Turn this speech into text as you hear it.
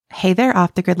Hey there,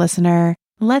 Off the Grid listener.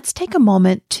 Let's take a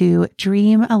moment to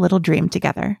dream a little dream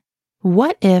together.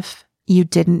 What if you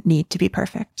didn't need to be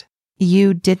perfect?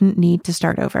 You didn't need to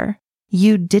start over.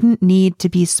 You didn't need to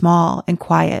be small and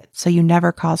quiet so you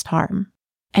never caused harm.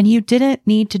 And you didn't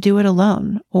need to do it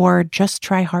alone or just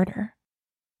try harder.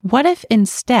 What if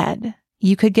instead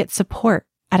you could get support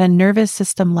at a nervous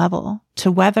system level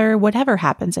to weather whatever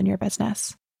happens in your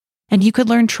business? And you could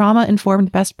learn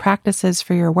trauma-informed best practices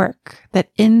for your work that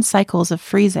end cycles of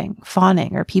freezing,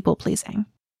 fawning, or people-pleasing.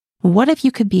 What if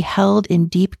you could be held in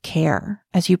deep care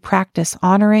as you practice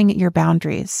honoring your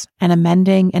boundaries and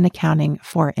amending and accounting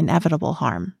for inevitable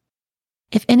harm?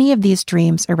 If any of these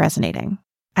dreams are resonating,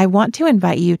 I want to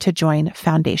invite you to join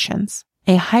Foundations,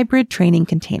 a hybrid training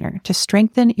container to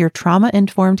strengthen your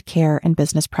trauma-informed care and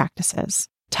business practices,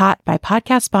 taught by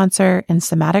podcast sponsor and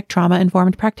somatic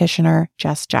trauma-informed practitioner,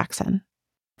 Jess Jackson.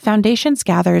 Foundations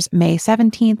gathers May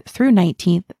 17th through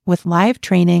 19th with live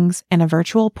trainings and a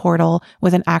virtual portal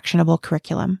with an actionable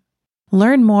curriculum.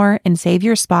 Learn more and save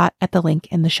your spot at the link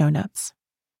in the show notes.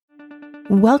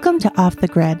 Welcome to Off the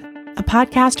Grid, a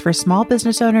podcast for small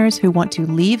business owners who want to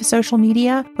leave social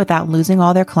media without losing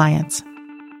all their clients.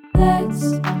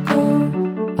 Let's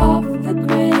go off the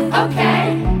grid.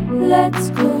 Okay. Let's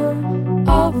go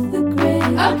off the grid.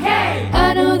 Okay.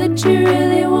 I know that you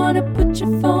really want to put your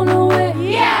phone away.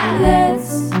 Yeah.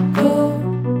 Let's go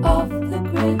off the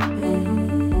grid.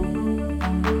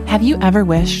 Have you ever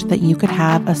wished that you could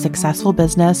have a successful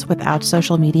business without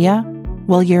social media?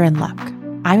 Well, you're in luck.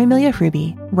 I'm Amelia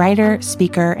Fruby, writer,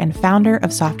 speaker, and founder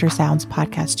of Softer Sounds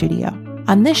podcast studio.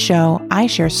 On this show, I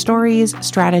share stories,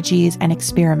 strategies, and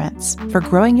experiments for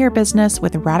growing your business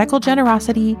with radical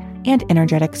generosity and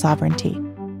energetic sovereignty.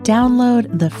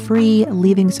 Download the free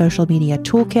Leaving Social Media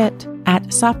Toolkit at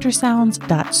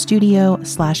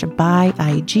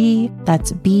softersounds.studio/byeig,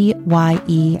 that's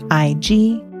BYEIG,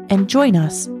 and join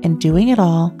us in doing it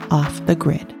all off the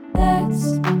grid.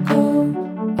 Let's go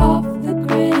off the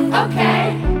grid.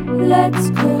 Okay. Let's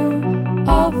go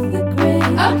off the grid.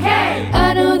 Okay.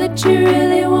 I know that you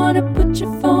really want to put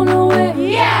your phone away.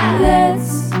 Yeah.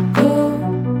 Let's go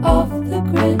off the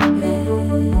grid.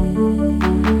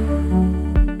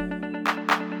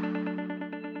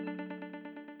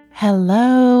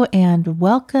 Hello and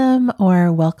welcome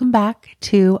back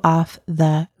to Off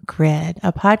the Grid,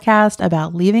 a podcast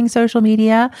about leaving social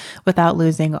media without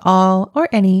losing all or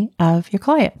any of your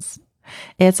clients.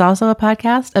 It's also a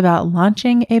podcast about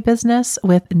launching a business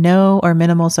with no or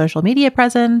minimal social media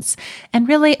presence, and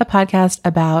really a podcast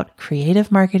about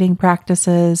creative marketing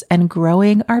practices and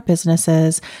growing our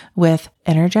businesses with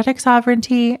energetic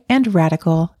sovereignty and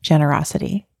radical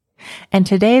generosity. And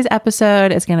today's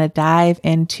episode is going to dive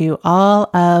into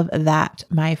all of that,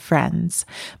 my friends.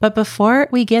 But before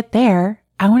we get there,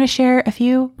 I want to share a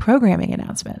few programming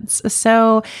announcements.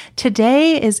 So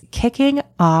today is kicking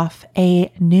off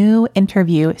a new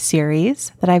interview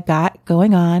series that I've got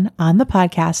going on the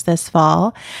podcast this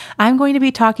fall. I'm going to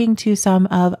be talking to some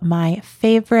of my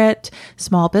favorite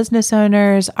small business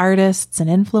owners, artists, and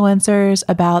influencers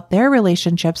about their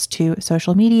relationships to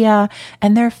social media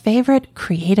and their favorite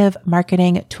creative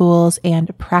marketing tools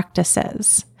and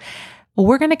practices.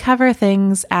 We're going to cover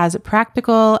things as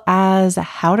practical as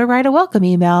how to write a welcome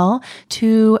email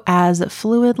to as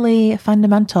fluidly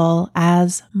fundamental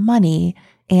as money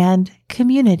and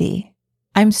community.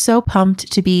 I'm so pumped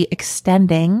to be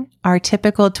extending our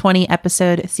typical 20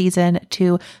 episode season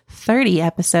to 30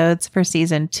 episodes for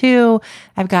season 2.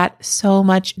 I've got so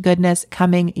much goodness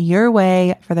coming your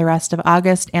way for the rest of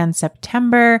August and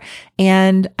September,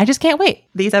 and I just can't wait.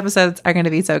 These episodes are going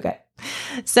to be so good.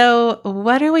 So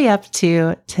what are we up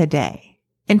to today?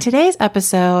 In today's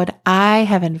episode, I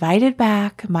have invited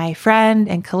back my friend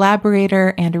and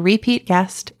collaborator and repeat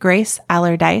guest, Grace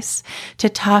Allerdice, to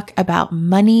talk about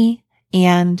money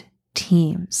and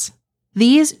teams.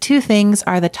 These two things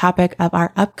are the topic of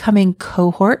our upcoming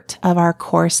cohort of our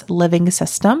course, Living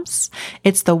Systems.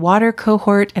 It's the water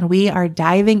cohort, and we are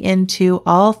diving into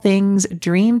all things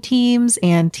dream teams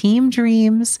and team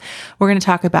dreams. We're going to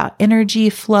talk about energy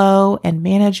flow and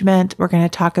management. We're going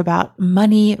to talk about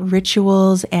money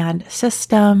rituals and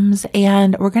systems,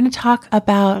 and we're going to talk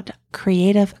about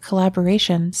creative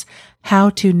collaborations, how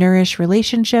to nourish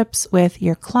relationships with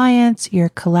your clients, your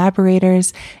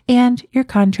collaborators, and your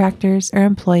contractors or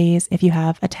employees if you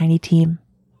have a tiny team.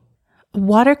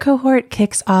 water cohort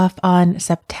kicks off on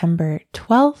September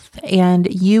 12th, and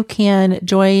you can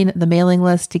join the mailing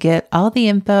list to get all the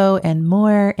info and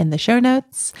more in the show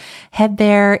notes. Head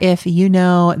there if you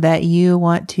know that you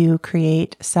want to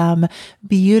create some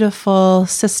beautiful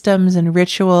systems and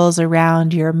rituals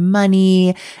around your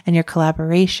money and your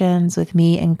collaborations with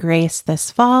me and Grace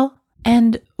this fall.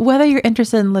 And whether you're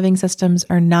interested in living systems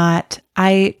or not,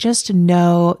 I just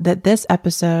know that this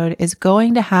episode is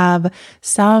going to have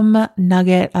some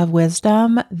nugget of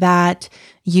wisdom that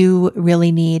you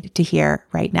really need to hear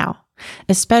right now,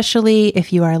 especially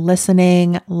if you are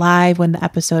listening live when the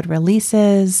episode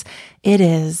releases. It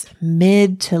is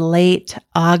mid to late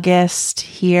August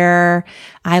here.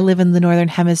 I live in the Northern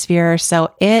Hemisphere,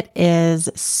 so it is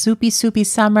soupy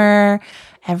summer.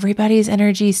 Everybody's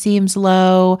energy seems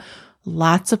low.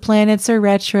 Lots of planets are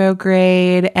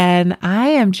retrograde, and I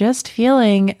am just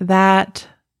feeling that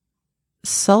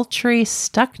sultry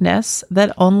stuckness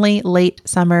that only late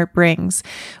summer brings.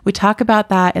 We talk about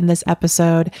that in this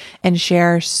episode and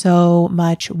share so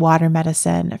much water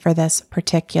medicine for this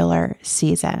particular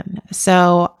season.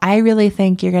 So I really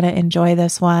think you're going to enjoy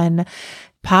this one.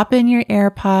 Pop in your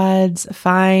AirPods,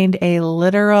 find a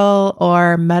literal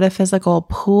or metaphysical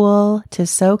pool to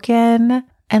soak in,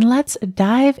 and let's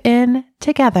dive in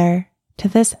together to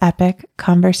this epic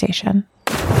conversation.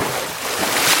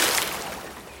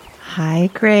 Hi,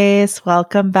 Grace.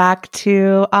 Welcome back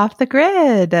to Off the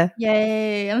Grid.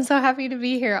 Yay. I'm so happy to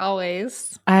be here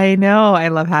always. I know. I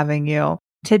love having you.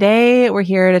 Today, we're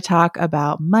here to talk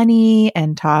about money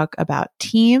and talk about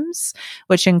teams,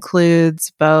 which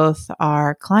includes both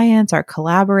our clients, our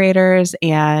collaborators,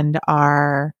 and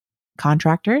our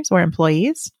contractors or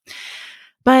employees.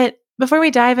 But before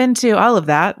we dive into all of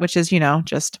that, which is,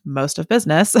 just most of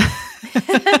business,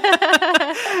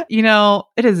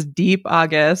 it is deep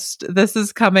August. This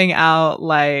is coming out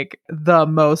like the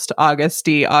most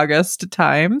Augusty August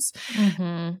times.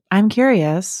 Mm-hmm. I'm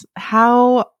curious,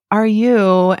 how are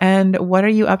you and what are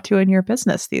you up to in your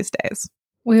business these days?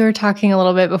 We were talking a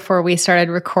little bit before we started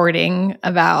recording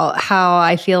about how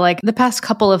I feel like the past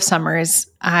couple of summers,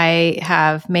 I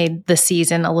have made the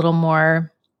season a little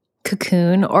more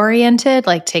cocoon oriented,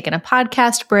 like taking a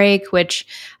podcast break, which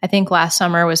I think last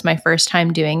summer was my first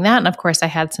time doing that. And of course I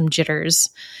had some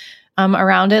jitters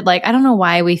around it. Like, I don't know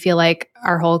why we feel like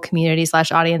our whole community /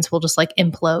 audience will just like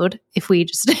implode if we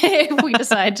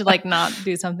decide to like not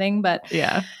do something. But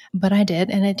I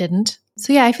did, and it didn't.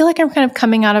 So yeah, I feel like I'm kind of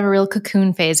coming out of a real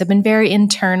cocoon phase. I've been very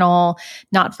internal,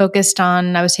 not focused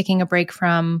on, I was taking a break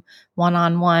from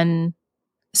one-on-one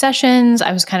sessions.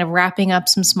 I was kind of wrapping up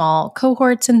some small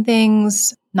cohorts and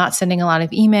things, not sending a lot of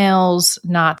emails,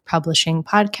 not publishing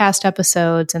podcast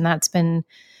episodes. And that's been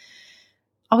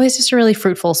always just a really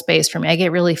fruitful space for me. I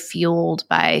get really fueled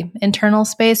by internal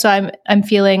space. So I'm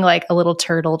feeling like a little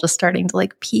turtle just starting to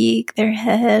like peek their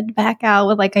head back out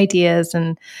with like ideas.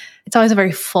 And it's always a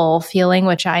very full feeling,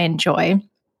 which I enjoy.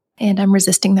 And I'm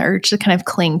resisting the urge to kind of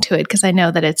cling to it because I know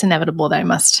that it's inevitable that I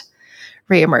must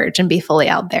reemerge and be fully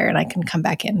out there and I can come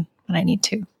back in when I need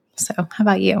to. So how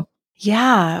about you?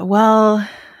 Yeah, well,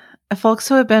 folks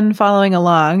who have been following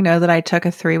along know that I took a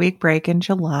 3-week break in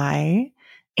July,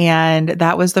 and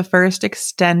that was the first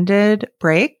extended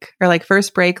break, or like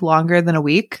first break longer than a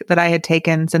week that I had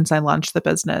taken since I launched the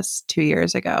business 2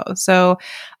 years ago. So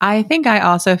I think I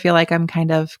also feel like I'm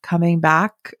kind of coming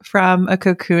back from a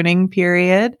cocooning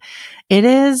period. It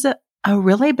is a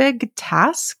really big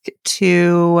task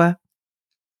to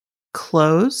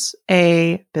close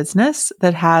a business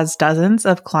that has dozens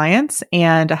of clients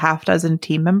and a half dozen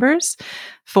team members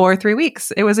for 3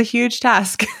 weeks. It was a huge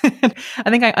task. I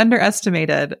think I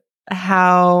underestimated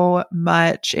how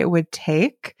much it would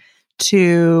take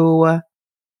to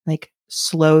like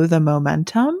slow the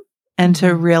momentum and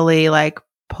to really like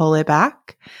pull it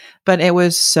back. But it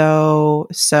was so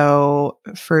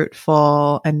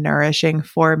fruitful and nourishing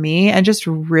for me and just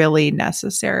really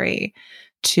necessary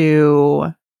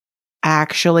to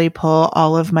actually pull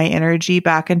all of my energy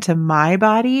back into my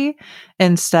body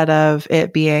instead of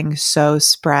it being so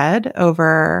spread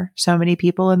over so many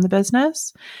people in the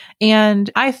business. And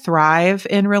I thrive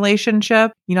in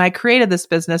relationship. I created this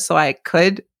business so I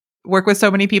could work with so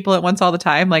many people at once all the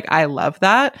time. Like, I love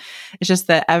that. It's just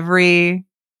that every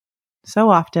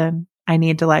so often I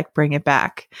need to like bring it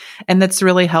back. And that's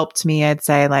really helped me, I'd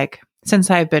say, like,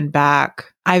 since I've been back,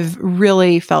 I've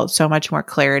really felt so much more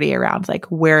clarity around like,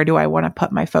 where do I want to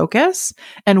put my focus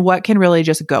and what can really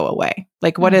just go away?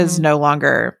 Like, what is no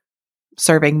longer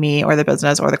serving me or the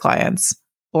business or the clients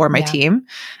or my team?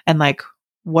 And like,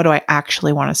 what do I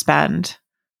actually want to spend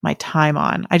my time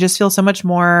on? I just feel so much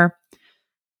more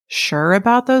sure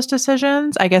about those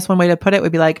decisions. I guess one way to put it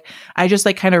would be like, I just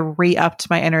like kind of re-upped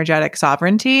my energetic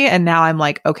sovereignty. And now I'm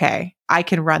like, okay, I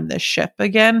can run this ship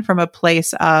again from a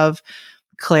place of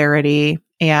clarity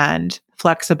and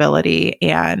flexibility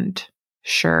and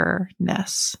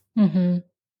sureness. Mm-hmm.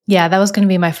 Yeah, that was going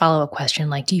to be my follow-up question.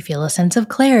 Like, do you feel a sense of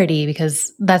clarity?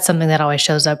 Because that's something that always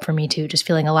shows up for me too, just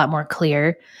feeling a lot more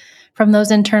clear from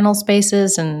those internal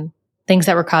spaces and things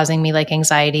that were causing me like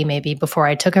anxiety maybe before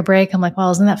I took a break. I'm like, well,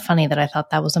 isn't that funny that I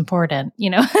thought that was important?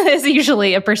 It's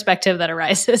usually a perspective that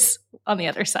arises on the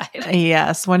other side.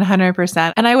 Yes,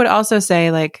 100%. And I would also say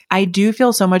like, I do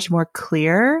feel so much more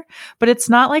clear, but it's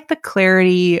not like the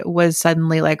clarity was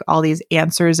suddenly like all these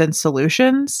answers and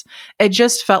solutions. It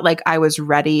just felt like I was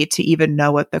ready to even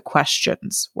know what the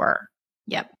questions were.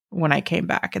 Yep. When I came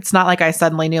back. It's not like I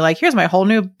suddenly knew like, here's my whole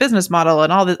new business model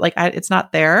and all that. Like, it's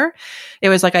not there. It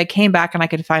was like I came back and I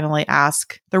could finally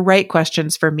ask the right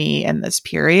questions for me in this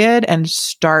period and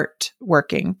start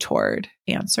working toward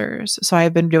answers. So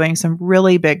I've been doing some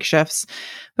really big shifts,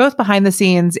 both behind the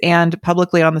scenes and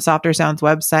publicly on the Softer Sounds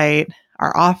website.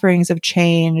 Our offerings have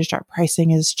changed. Our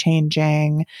pricing is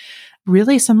changing.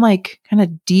 Really some like kind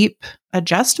of deep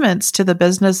adjustments to the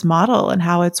business model and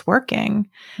how it's working.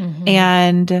 Mm-hmm.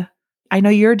 And I know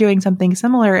you're doing something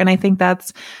similar. And I think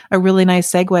that's a really nice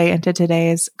segue into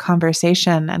today's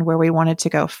conversation and where we wanted to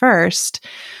go first,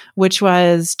 which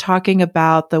was talking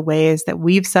about the ways that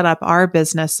we've set up our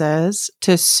businesses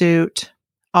to suit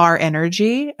our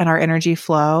energy and our energy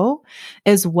flow,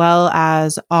 as well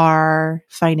as our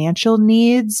financial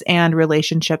needs and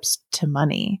relationships to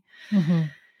money. Mm-hmm.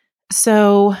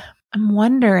 So I'm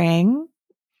wondering,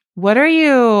 what are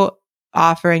you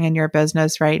offering in your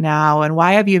business right now? And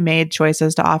why have you made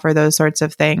choices to offer those sorts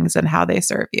of things and how they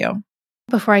serve you?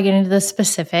 Before I get into the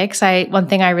specifics, one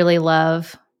thing I really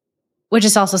love, which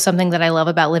is also something that I love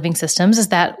about Living Systems, is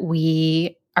that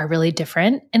we are really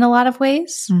different in a lot of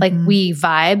ways. Mm-hmm. Like we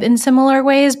vibe in similar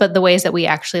ways, but the ways that we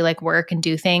actually like work and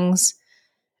do things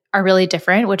are really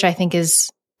different, which I think is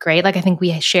great. Like I think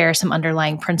we share some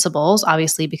underlying principles,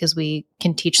 obviously, because we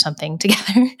can teach something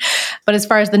together. But as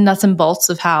far as the nuts and bolts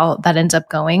of how that ends up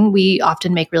going, we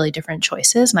often make really different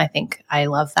choices. And I think I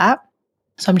love that.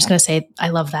 So I'm just going to say I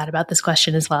love that about this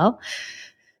question as well.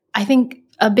 I think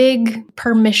a big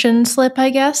permission slip,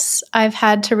 I guess, I've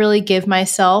had to really give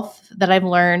myself that I've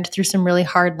learned through some really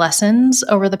hard lessons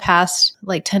over the past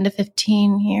like 10 to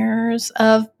 15 years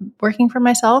of working for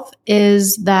myself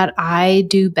is that I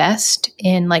do best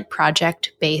in like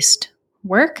project-based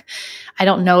work. I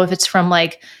don't know if it's from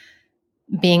like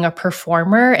being a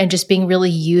performer and just being really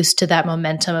used to that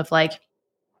momentum of like,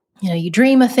 you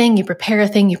dream a thing, you prepare a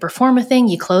thing, you perform a thing,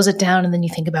 you close it down, and then you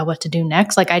think about what to do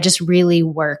next. Like I just really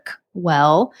work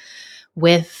well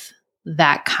with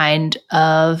that kind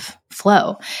of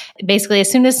flow. Basically,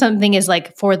 as soon as something is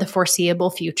like for the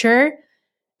foreseeable future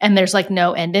and there's like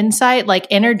no end in sight, like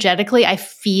energetically, I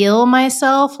feel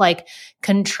myself like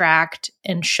contract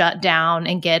and shut down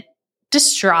and get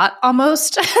distraught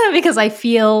almost because I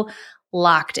feel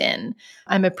locked in.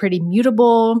 I'm a pretty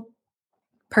mutable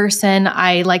person.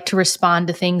 I like to respond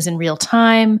to things in real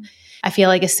time. I feel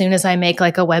like as soon as I make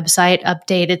like a website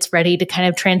update, it's ready to kind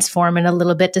of transform in a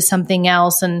little bit to something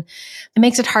else. And it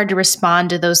makes it hard to respond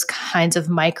to those kinds of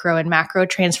micro and macro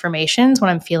transformations when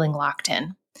I'm feeling locked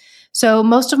in. So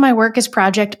most of my work is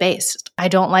project-based. I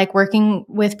don't like working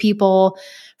with people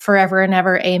forever and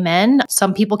ever. Amen.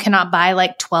 Some people cannot buy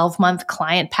like 12-month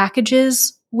client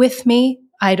packages with me.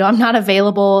 I'm not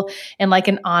available in like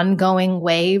an ongoing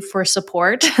way for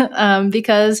support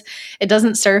because it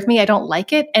doesn't serve me. I don't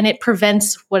like it. And it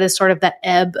prevents what is sort of that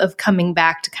ebb of coming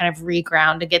back to kind of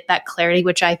reground to get that clarity,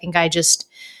 which I think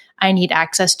I need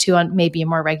access to on maybe a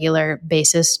more regular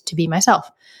basis to be myself.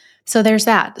 So there's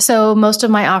that. So most of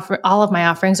all of my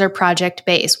offerings are project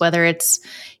based, whether it's,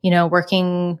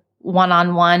 working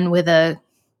one-on-one with a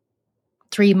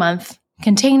 3-month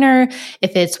container,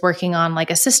 if it's working on like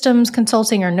a systems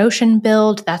consulting or Notion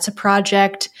build, that's a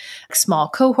project. Small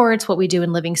cohorts, what we do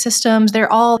in Living Systems,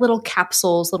 they're all little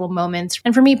capsules, little moments.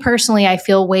 And for me personally, I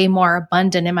feel way more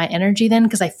abundant in my energy then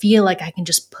because I feel like I can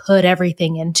just put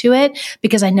everything into it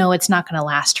because I know it's not going to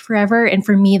last forever. And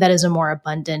for me, that is a more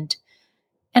abundant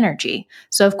energy.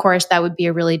 So of course, that would be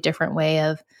a really different way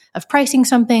of pricing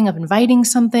something, of inviting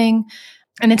something.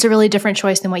 And it's a really different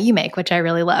choice than what you make, which I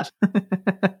really love.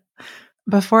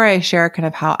 Before I share kind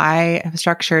of how I have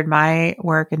structured my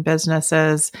work and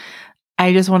businesses,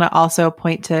 I just want to also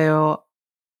point to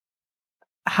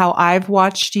how I've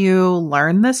watched you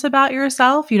learn this about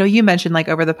yourself. You mentioned like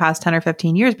over the past 10 or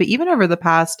 15 years, but even over the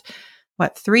past,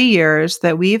 3 years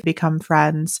that we've become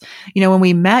friends. When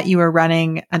we met, you were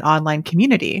running an online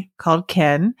community called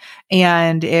Kin,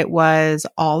 and it was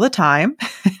all the time.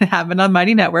 It happened on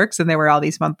Mighty Networks, and there were all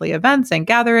these monthly events and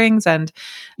gatherings. And,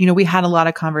 we had a lot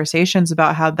of conversations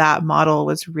about how that model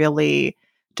was really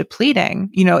depleting.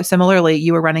 Similarly,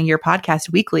 you were running your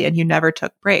podcast weekly and you never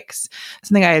took breaks.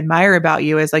 Something I admire about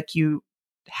you is like you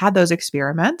had those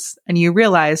experiments and you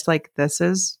realized like, this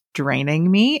is draining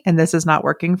me and this is not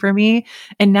working for me.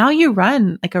 And now you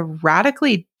run like a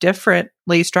radically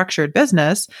differently structured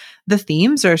business. The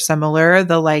themes are similar.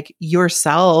 The like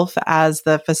yourself as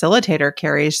the facilitator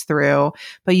carries through,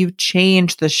 but you've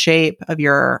changed the shape of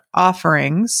your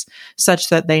offerings such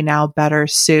that they now better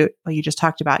suit what you just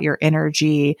talked about, your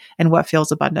energy and what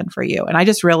feels abundant for you. And I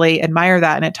just really admire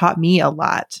that. And it taught me a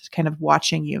lot kind of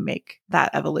watching you make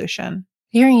that evolution.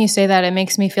 Hearing you say that, it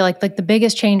makes me feel like the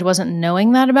biggest change wasn't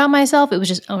knowing that about myself. It was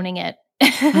just owning it.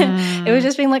 It was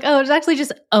just being like, oh, it's actually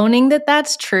just owning that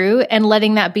that's true and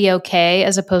letting that be okay,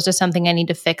 as opposed to something I need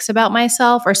to fix about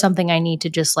myself or something I need to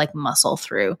just like muscle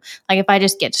through. Like if I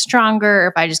just get stronger, or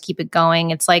if I just keep it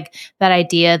going, it's like that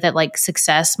idea that like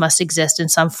success must exist in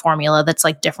some formula that's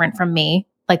like different from me.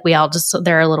 Like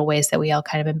there are little ways that we all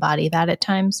kind of embody that at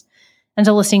times. And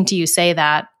so listening to you say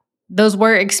that, those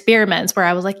were experiments where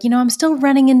I was like, I'm still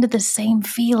running into the same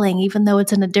feeling, even though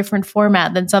it's in a different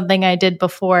format than something I did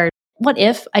before. What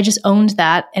if I just owned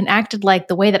that and acted like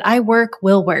the way that I work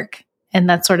will work? And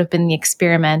that's sort of been the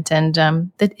experiment. And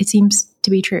it seems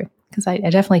to be true because I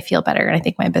definitely feel better. And I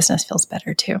think my business feels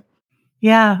better too.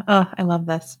 Yeah. Oh, I love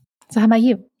this. So how about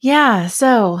you? Yeah.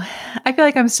 So I feel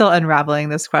like I'm still unraveling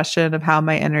this question of how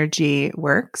my energy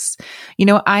works.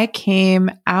 I came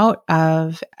out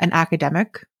of an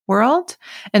academic world.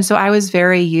 And so I was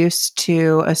very used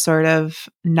to a sort of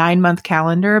 9-month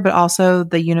calendar, but also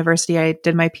the university I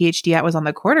did my PhD at was on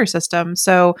the quarter system.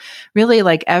 So really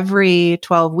like every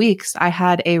 12 weeks, I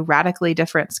had a radically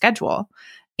different schedule.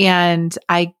 And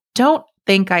I don't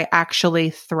think I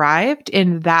actually thrived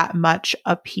in that much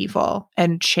upheaval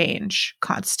and change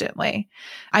constantly.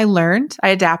 I learned, I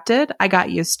adapted, I got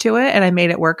used to it, and I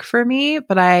made it work for me.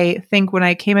 But I think when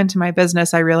I came into my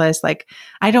business, I realized like,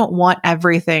 I don't want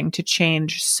everything to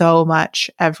change so much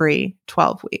every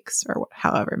 12 weeks or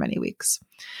however many weeks.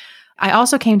 I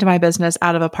also came to my business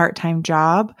out of a part-time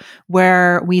job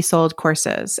where we sold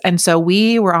courses. And so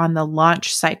we were on the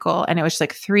launch cycle, and it was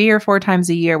like 3 or 4 times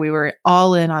a year. We were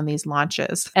all in on these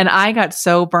launches. And I got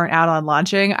so burnt out on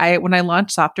launching. When I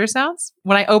launched Softer Sounds,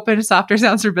 when I opened Softer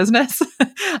Sounds for Business,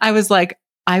 I was like,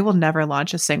 I will never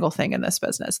launch a single thing in this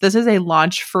business. This is a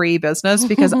launch-free business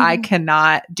because I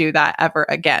cannot do that ever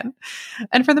again.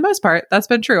 And for the most part, that's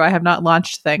been true. I have not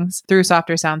launched things through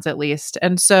Softer Sounds at least.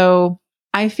 And so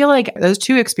I feel like those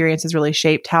two experiences really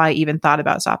shaped how I even thought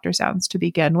about Softer Sounds to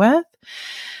begin with.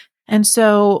 And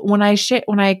so when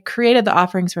I created the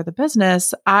offerings for the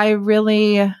business, I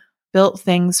really built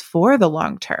things for the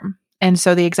long term. And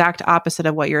so the exact opposite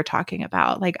of what you're talking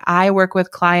about. Like I work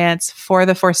with clients for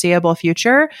the foreseeable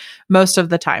future most of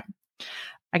the time.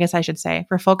 I guess I should say,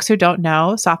 for folks who don't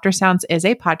know, Softer Sounds is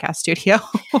a podcast studio.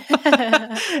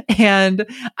 And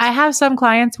I have some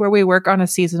clients where we work on a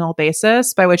seasonal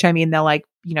basis, by which I mean they'll like,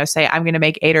 say, I'm going to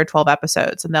make 8 or 12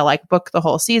 episodes, and they'll like book the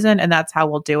whole season, and that's how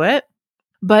we'll do it.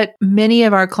 But many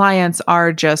of our clients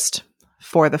are just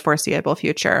for the foreseeable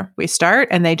future. We start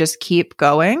and they just keep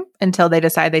going until they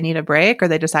decide they need a break or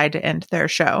they decide to end their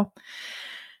show.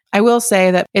 I will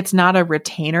say that it's not a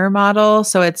retainer model,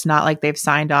 so it's not like they've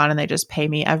signed on and they just pay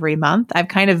me every month. I've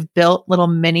kind of built little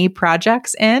mini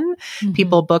projects in. Mm-hmm.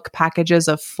 People book packages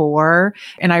of 4,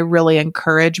 and I really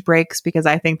encourage breaks because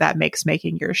I think that makes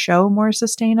making your show more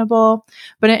sustainable.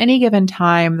 But at any given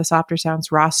time, the Softer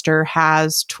Sounds roster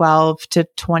has 12 to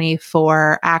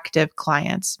 24 active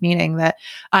clients, meaning that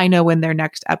I know when their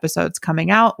next episode's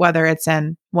coming out, whether it's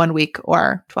in 1 week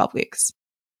or 12 weeks.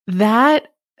 That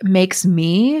makes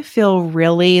me feel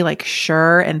really like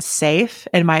sure and safe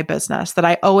in my business, that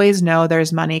I always know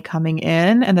there's money coming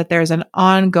in and that there's an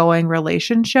ongoing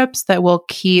relationships that will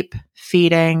keep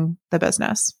feeding the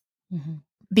business. Mm-hmm.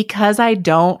 Because I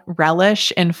don't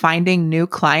relish in finding new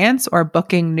clients or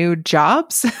booking new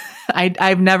jobs,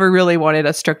 I've never really wanted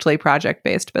a strictly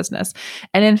project-based business.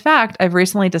 And in fact, I've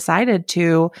recently decided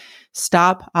to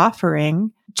stop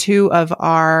offering 2 of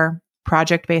our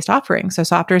project-based offerings. So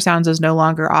Softer Sounds is no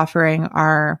longer offering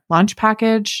our launch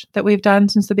package that we've done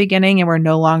since the beginning, and we're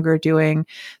no longer doing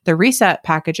the reset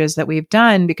packages that we've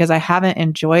done because I haven't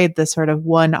enjoyed the sort of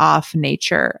one-off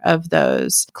nature of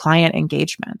those client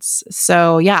engagements.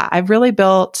 So yeah, I've really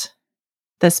built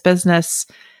this business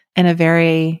in a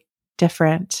very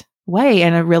different way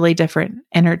and a really different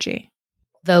energy.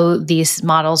 Though these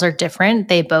models are different,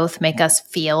 they both make us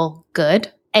feel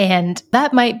good. And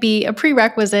that might be a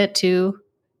prerequisite to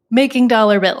making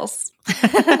dollar bills.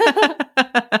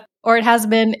 Or it has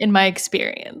been in my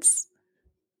experience.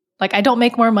 Like, I don't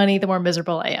make more money the more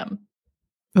miserable I am.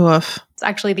 Oof. It's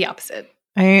actually the opposite.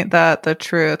 Ain't that the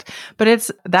truth?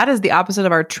 But that is the opposite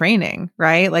of our training,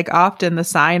 right? Like often the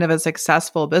sign of a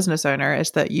successful business owner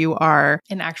is that you are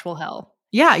in actual hell.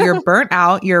 Yeah, you're burnt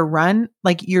out, you're run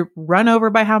over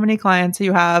by how many clients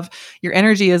you have. Your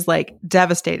energy is like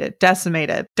devastated,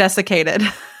 decimated, desiccated.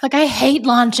 Like, I hate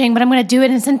launching, but I'm going to do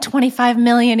it and send 25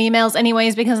 million emails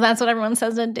anyways because that's what everyone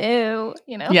says to do,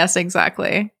 you know? Yes,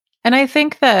 exactly. And I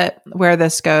think that where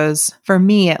this goes, for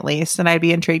me at least, and I'd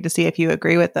be intrigued to see if you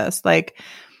agree with this, like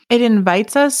it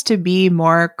invites us to be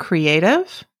more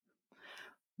creative.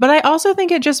 But I also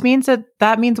think it just means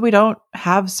that means we don't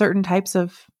have certain types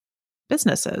of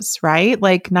businesses, right?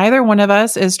 Like neither one of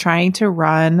us is trying to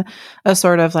run a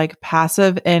sort of like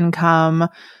passive income,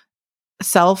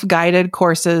 self-guided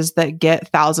courses that get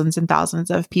thousands and thousands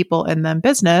of people in them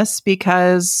business,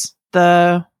 because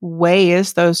the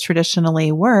ways those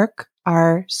traditionally work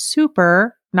are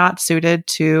super not suited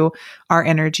to our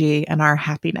energy and our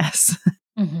happiness.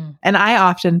 Mm-hmm. And I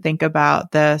often think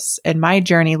about this in my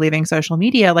journey leaving social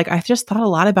media. Like I've just thought a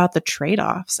lot about the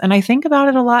trade-offs, and I think about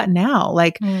it a lot now.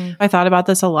 Like I thought about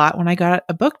this a lot when I got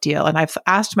a book deal, and I've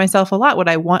asked myself a lot, would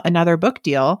I want another book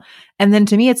deal? And then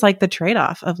to me, it's like the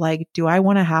trade-off of like, do I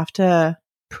want to have to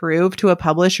prove to a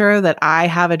publisher that I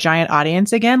have a giant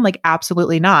audience again? Like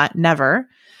absolutely not, never.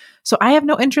 So I have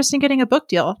no interest in getting a book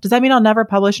deal. Does that mean I'll never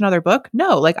publish another book?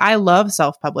 No, like I love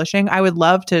self-publishing. I would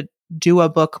love to do a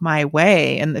book my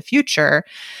way in the future,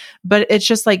 but it's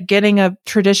just like getting a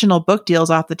traditional book deals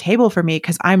off the table for me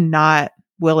because I'm not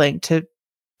willing to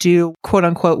do quote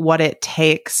unquote what it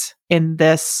takes in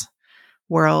this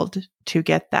world to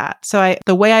get that. So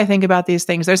the way I think about these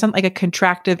things, there's something like a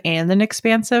contractive and an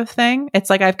expansive thing. It's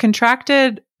like I've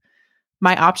contracted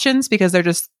my options because they're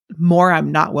just more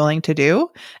I'm not willing to do.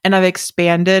 And I've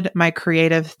expanded my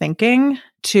creative thinking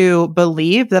to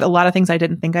believe that a lot of things I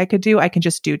didn't think I could do, I can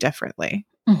just do differently.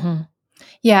 Mm-hmm.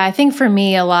 Yeah, I think for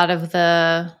me, a lot of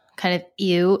the kind of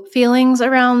ew feelings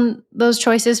around those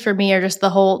choices for me are just the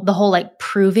whole like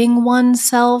proving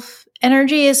oneself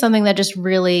energy is something that just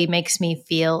really makes me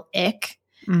feel ick.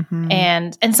 Mm-hmm.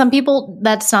 And some people,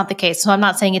 that's not the case. So I'm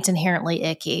not saying it's inherently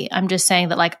icky. I'm just saying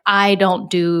that like, I don't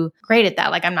do great at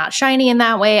that. Like I'm not shiny in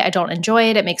that way. I don't enjoy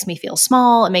it. It makes me feel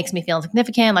small. It makes me feel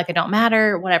insignificant. Like I don't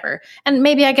matter, whatever. And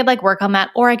maybe I could like work on that,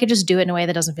 or I could just do it in a way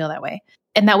that doesn't feel that way.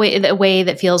 And that way, the way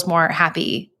that feels more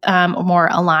happy, or more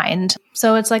aligned.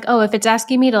 So it's like, oh, if it's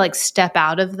asking me to like step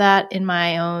out of that in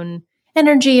my own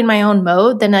energy, in my own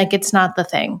mode, then like, it's not the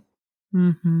thing.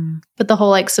 Mm-hmm. But the whole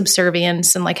like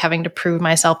subservience and like having to prove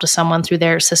myself to someone through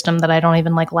their system that I don't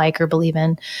even like or believe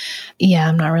in. Yeah,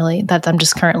 I'm not really that. I'm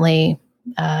just currently,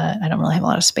 I don't really have a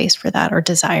lot of space for that or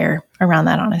desire around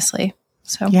that, honestly.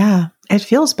 So yeah, it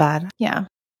feels bad. Yeah.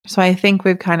 So I think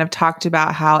we've kind of talked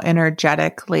about how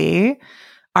energetically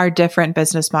our different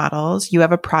business models. You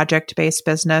have a project-based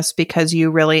business because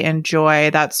you really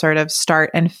enjoy that sort of start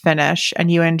and finish,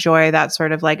 and you enjoy that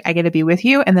sort of like, I get to be with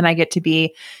you and then I get to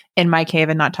be in my cave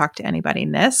and not talk to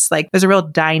anybody-ness. Like there's a real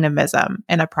dynamism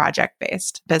in a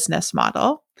project-based business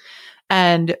model.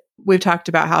 And we've talked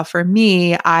about how for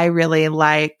me, I really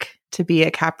like to be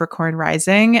a Capricorn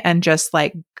rising and just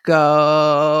like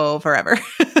go forever.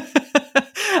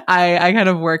 I kind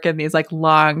of work in these like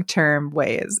long-term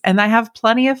ways, and I have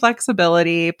plenty of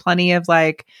flexibility, plenty of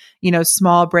like,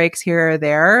 small breaks here or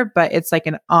there, but it's like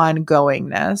an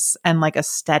ongoingness and like a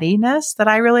steadiness that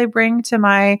I really bring to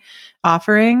my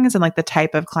offerings and like the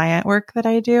type of client work that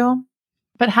I do.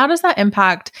 But how does that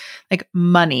impact like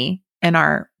money in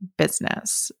our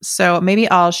business? So maybe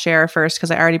I'll share first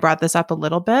because I already brought this up a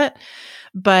little bit.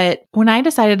 But when I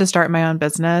decided to start my own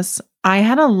business, I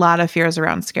had a lot of fears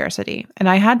around scarcity, and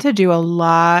I had to do a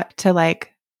lot to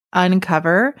like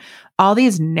uncover all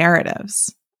these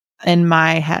narratives in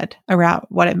my head around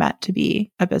what it meant to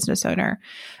be a business owner.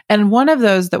 And one of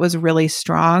those that was really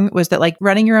strong was that like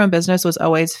running your own business was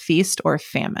always feast or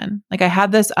famine. Like I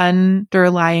had this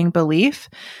underlying belief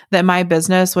that my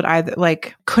business would either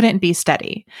like couldn't be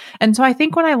steady. And so I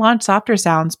think when I launched Softer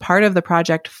Sounds, part of the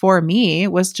project for me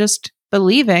was just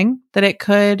believing that it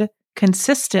could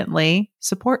consistently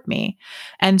support me.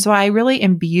 And so I really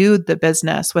imbued the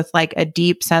business with like a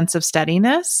deep sense of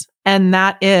steadiness. And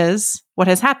that is what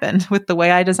has happened with the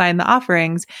way I design the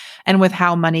offerings and with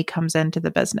how money comes into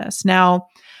the business. Now,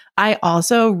 I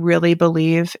also really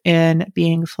believe in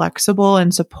being flexible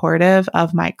and supportive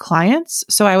of my clients.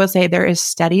 So I would say there is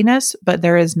steadiness, but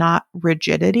there is not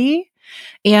rigidity.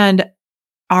 And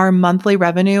our monthly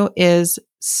revenue is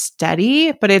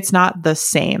steady, but it's not the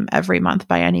same every month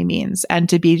by any means. And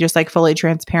to be just like fully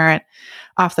transparent,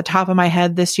 off the top of my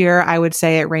head this year, I would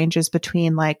say it ranges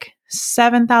between like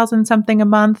 7,000 something a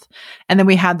month. And then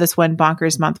we had this one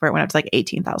bonkers month where it went up to like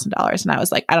 $18,000. And I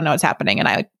was like, I don't know what's happening. And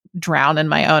I drown in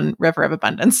my own river of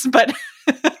abundance, but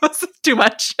it was too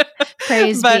much.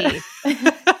 Praise be.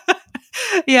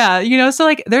 Yeah, so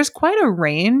like there's quite a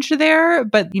range there,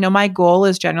 but my goal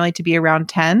is generally to be around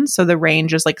 10. So the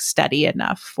range is like steady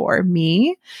enough for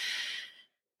me.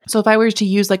 So if I were to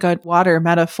use like a water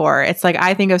metaphor, it's like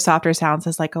I think of Softer Sounds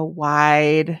as like a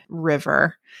wide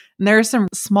river. And there's some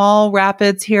small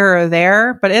rapids here or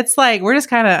there, but it's like we're just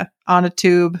kind of on a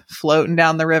tube floating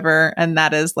down the river. And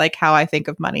that is like how I think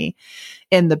of money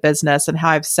in the business and how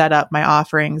I've set up my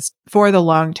offerings for the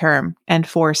long term and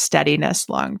for steadiness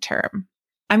long term.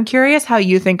 I'm curious how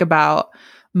you think about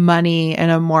money in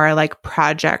a more like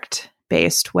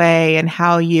project-based way and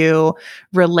how you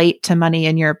relate to money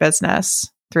in your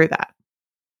business through that.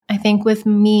 I think with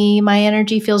me, my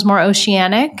energy feels more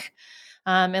oceanic.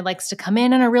 It likes to come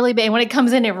in a really big, when it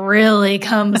comes in, it really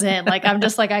comes in. Like, I'm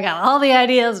just like, I got all the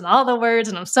ideas and all the words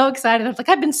and I'm so excited. I'm like,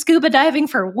 I've been scuba diving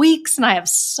for weeks and I have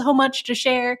so much to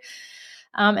share.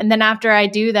 And then after I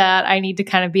do that, I need to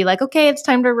kind of be like, okay, it's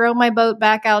time to row my boat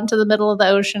back out into the middle of the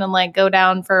ocean and like go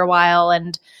down for a while.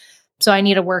 And so I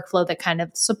need a workflow that kind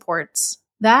of supports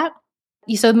that.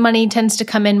 So money tends to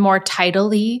come in more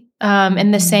tidily.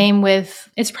 And the same with,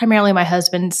 it's primarily my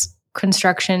husband's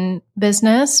construction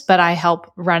business, but I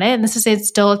help run it. And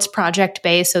it's project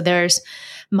based. So there's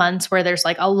months where there's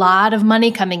like a lot of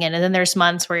money coming in. And then there's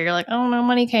months where you're like, oh, no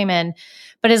money came in.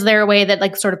 But is there a way that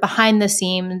like sort of behind the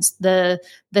scenes, the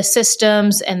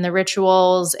systems and the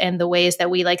rituals and the ways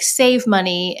that we like save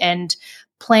money and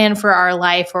plan for our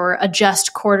life or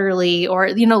adjust quarterly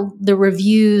or, the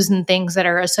reviews and things that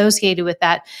are associated with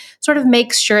that sort of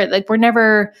makes sure like we're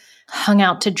never hung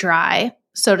out to dry,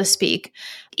 so to speak,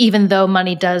 even though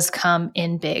money does come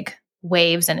in big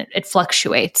waves and it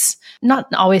fluctuates,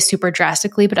 not always super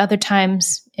drastically, but other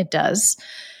times it does.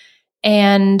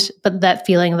 But that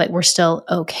feeling that we're still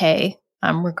okay,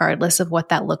 regardless of what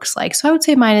that looks like. So I would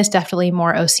say mine is definitely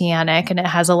more oceanic and it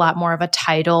has a lot more of a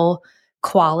tidal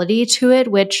quality to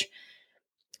it, which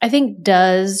I think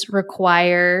does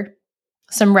require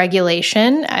some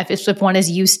regulation. If one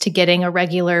is used to getting a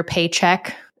regular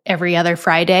paycheck every other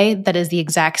Friday, that is the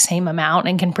exact same amount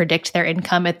and can predict their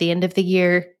income at the end of the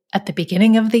year, at the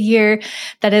beginning of the year,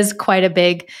 that is quite a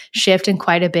big shift and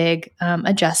quite a big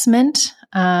adjustment.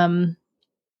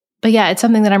 But yeah, it's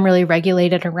something that I'm really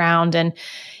regulated around and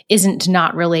isn't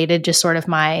not related, just sort of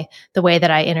the way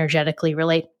that I energetically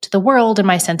relate to the world and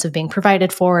my sense of being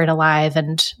provided for and alive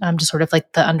and just sort of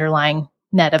like the underlying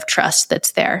net of trust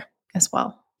that's there as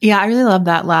well. Yeah, I really love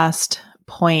that last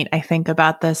point, I think,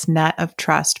 about this net of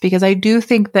trust, because I do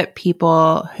think that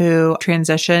people who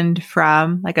transitioned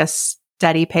from like a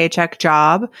steady paycheck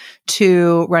job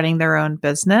to running their own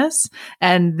business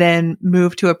and then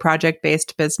move to a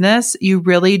project-based business, you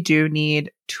really do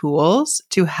need tools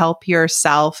to help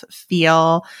yourself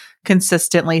feel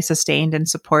consistently sustained and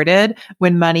supported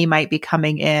when money might be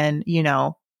coming in,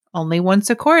 only once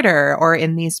a quarter or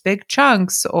in these big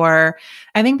chunks. Or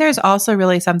I think there's also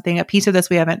really a piece of this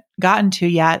we haven't gotten to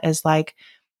yet is like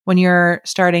when you're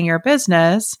starting your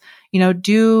business,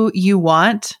 do you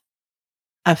want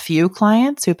a few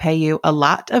clients who pay you a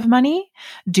lot of money?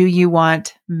 Do you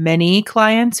want many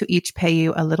clients who each pay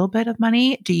you a little bit of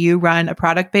money? Do you run a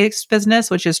product-based business,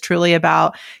 which is truly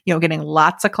about, getting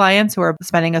lots of clients who are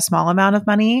spending a small amount of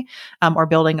money, or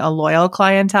building a loyal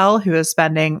clientele who is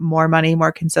spending more money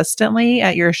more consistently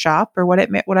at your shop or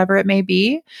whatever it may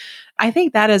be? I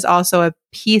think that is also a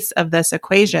piece of this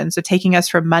equation. So taking us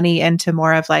from money into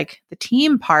more of like the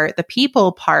team part, the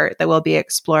people part that we'll be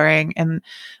exploring in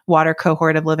water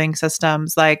cohort living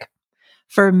systems. Like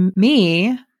for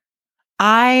me,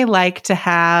 I like to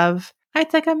have,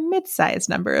 it's like a mid-sized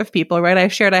number of people, right?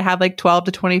 I've shared I have like 12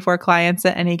 to 24 clients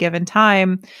at any given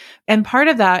time. And part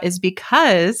of that is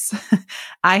because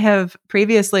I have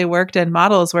previously worked in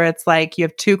models where it's like you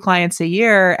have 2 clients a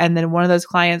year and then one of those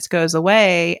clients goes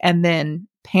away and then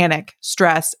panic,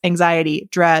 stress, anxiety,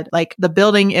 dread, like the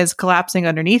building is collapsing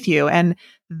underneath you. And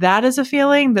that is a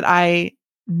feeling that I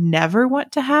never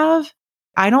want to have.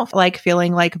 I don't like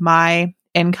feeling like my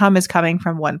income is coming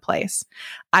from one place.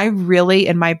 I really,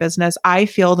 in my business, I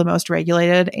feel the most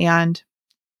regulated and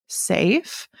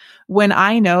safe when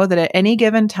I know that at any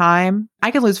given time,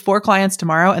 I could lose 4 clients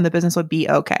tomorrow and the business would be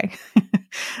okay.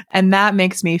 And that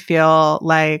makes me feel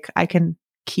like I can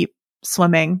keep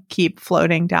swimming, keep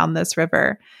floating down this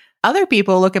river. Other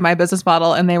people look at my business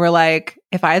model and they were like,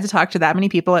 if I had to talk to that many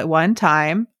people at one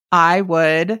time, I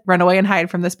would run away and hide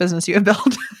from this business you have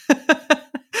built.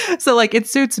 So like it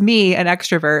suits me, an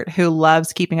extrovert who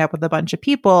loves keeping up with a bunch of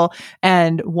people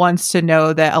and wants to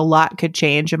know that a lot could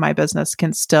change and my business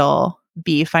can still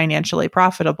be financially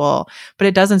profitable, but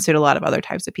it doesn't suit a lot of other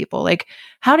types of people. Like,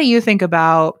 how do you think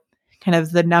about kind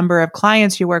of the number of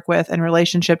clients you work with in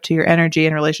relationship to your energy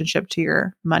and relationship to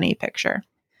your money picture?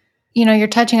 You're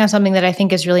touching on something that I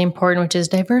think is really important, which is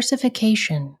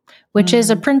diversification, which is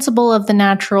a principle of the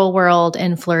natural world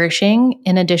and flourishing,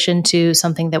 in addition to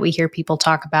something that we hear people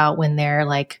talk about when they're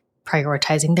like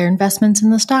prioritizing their investments in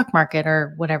the stock market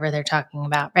or whatever they're talking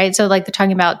about, right? So like they're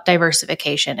talking about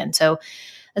diversification. And so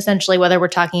essentially, whether we're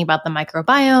talking about the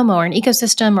microbiome or an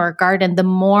ecosystem or a garden, the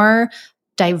more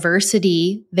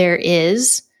diversity there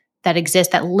is that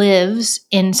exists, that lives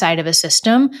inside of a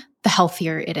system, the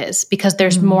healthier it is because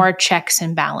there's more checks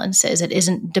and balances. It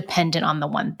isn't dependent on the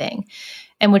one thing.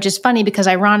 And which is funny because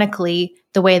ironically,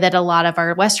 the way that a lot of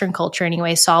our Western culture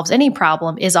anyway solves any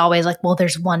problem is always like, well,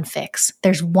 there's one fix.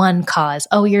 There's one cause.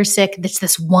 Oh, you're sick. It's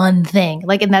this one thing.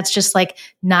 Like, and that's just like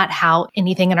not how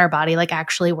anything in our body like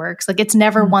actually works. Like it's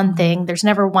never one thing. There's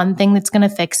never one thing that's going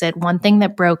to fix it. One thing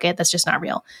that broke it. That's just not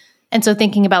real. And so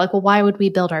thinking about like, well, why would we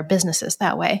build our businesses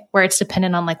that way, where it's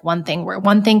dependent on like one thing, where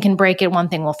one thing can break it, one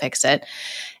thing will fix it.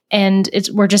 And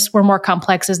we're more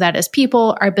complex as that as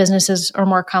people. Our businesses are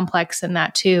more complex than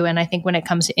that too. And I think when it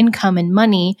comes to income and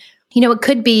money, it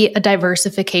could be a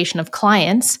diversification of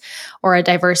clients or a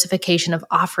diversification of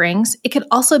offerings. It could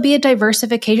also be a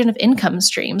diversification of income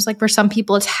streams. Like for some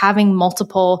people, it's having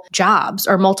multiple jobs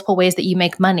or multiple ways that you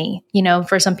make money.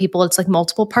 For some people, it's like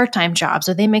multiple part-time jobs,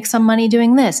 or they make some money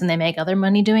doing this and they make other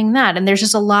money doing that. And there's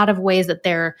just a lot of ways that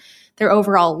their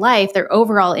overall life, their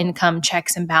overall income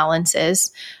checks and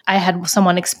balances. I had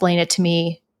someone explain it to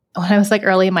me when I was like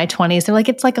early in my 20s. They're like,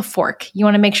 it's like a fork. You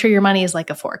want to make sure your money is like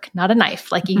a fork, not a knife.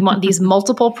 Like you want these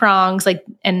multiple prongs.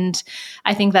 And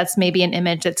I think that's maybe an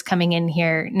image that's coming in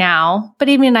here now. But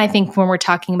even I think when we're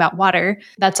talking about water,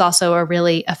 that's also a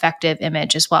really effective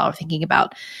image as well. Thinking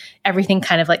about everything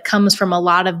kind of like comes from a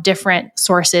lot of different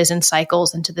sources and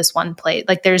cycles into this one plate.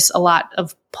 Like there's a lot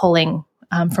of pulling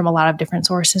from a lot of different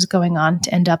sources going on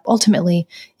to end up ultimately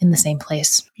in the same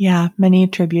place. Yeah, many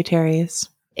tributaries.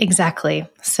 Exactly.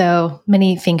 So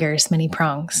many fingers, many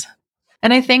prongs.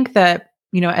 And I think that,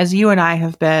 as you and I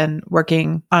have been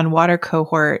working on water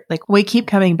cohort, like we keep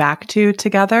coming back to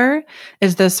together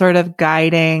is this sort of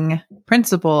guiding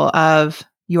principle of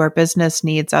your business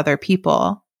needs other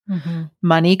people. Mm-hmm.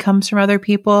 Money comes from other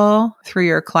people through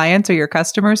your clients or your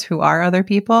customers who are other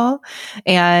people.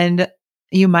 And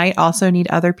you might also need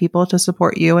other people to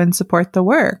support you and support the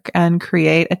work and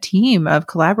create a team of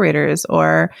collaborators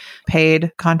or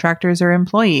paid contractors or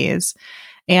employees.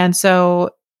 And so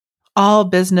all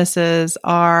businesses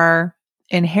are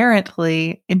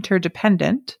inherently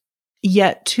interdependent.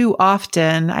 Yet too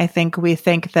often, I think we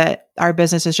think that our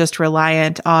business is just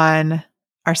reliant on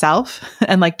ourselves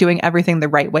and like doing everything the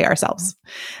right way ourselves.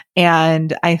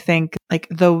 And I think like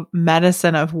the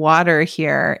medicine of water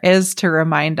here is to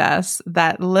remind us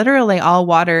that literally all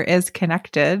water is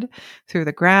connected through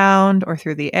the ground or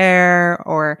through the air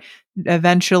or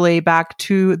eventually back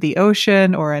to the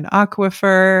ocean or an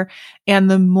aquifer. And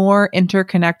the more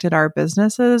interconnected our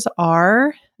businesses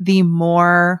are, the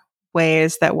more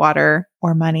ways that water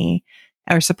or money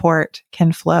or support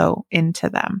can flow into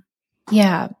them.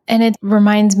 Yeah. And it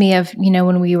reminds me of,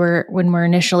 when we're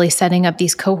initially setting up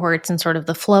these cohorts and sort of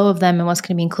the flow of them and what's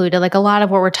going to be included, like a lot of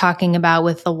what we're talking about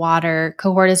with the water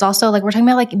cohort is also like, we're talking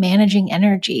about like managing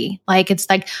energy. Like it's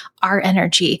like our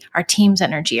energy, our team's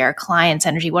energy, our client's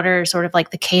energy. What are sort of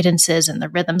like the cadences and the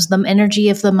rhythms, the energy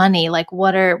of the money? Like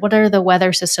what are the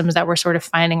weather systems that we're sort of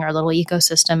finding our little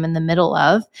ecosystem in the middle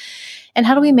of? And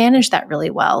how do we manage that really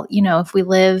well? If we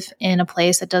live in a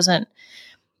place that doesn't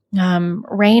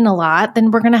rain a lot,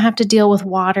 then we're going to have to deal with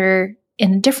water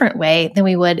in a different way than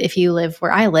we would if you live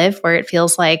where I live, where it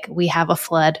feels like we have a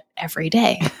flood every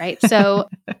day, right? So,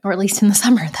 or at least in the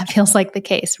summer, that feels like the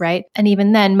case, right? And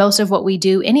even then, most of what we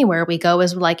do anywhere we go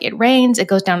is like it rains, it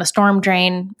goes down a storm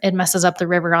drain, it messes up the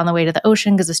river on the way to the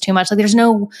ocean because it's too much. Like there's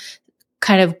no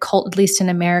kind of at least in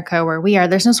America where we are,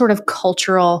 there's no sort of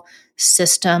cultural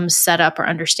system set up or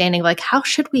understanding like how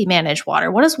should we manage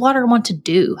water? What does water want to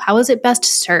do? How is it best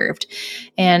served?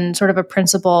 And sort of a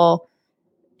principle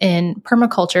in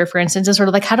permaculture, for instance, is sort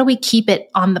of like, how do we keep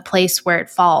it on the place where it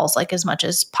falls, like as much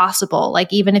as possible?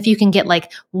 Like, even if you can get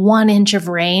like 1 inch of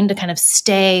rain to kind of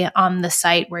stay on the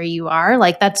site where you are,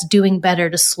 like that's doing better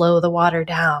to slow the water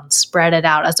down, spread it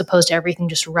out, as opposed to everything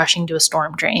just rushing to a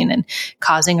storm drain and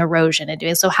causing erosion and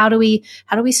doing. So how do we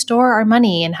store our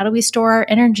money, and how do we store our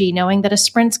energy, knowing that a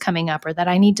sprint's coming up or that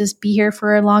I need to be here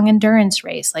for a long endurance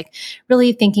race? Like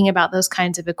really thinking about those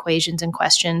kinds of equations and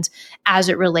questions as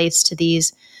it relates to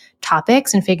these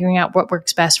topics, and figuring out what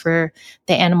works best for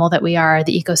the animal that we are,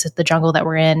 the ecosystem, the jungle that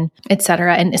we're in, et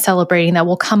cetera, and celebrating that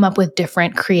we'll come up with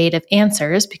different creative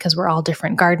answers because we're all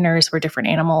different gardeners, we're different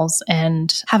animals,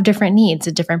 and have different needs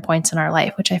at different points in our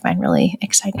life, which I find really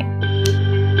exciting.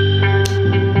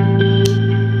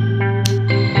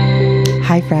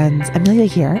 Hi friends, Amelia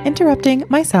here, interrupting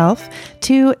myself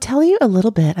to tell you a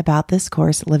little bit about this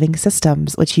course, Living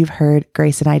Systems, which you've heard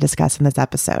Grace and I discuss in this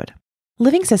episode.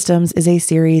 Living Systems is a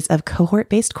series of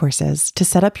cohort-based courses to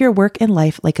set up your work and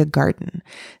life like a garden,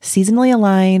 seasonally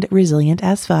aligned, resilient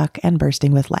as fuck, and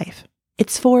bursting with life.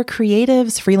 It's for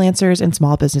creatives, freelancers, and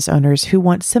small business owners who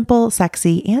want simple,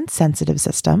 sexy, and sensitive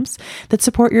systems that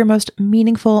support your most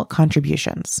meaningful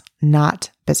contributions, not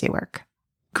busy work.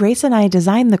 Grace and I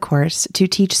designed the course to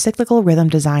teach cyclical rhythm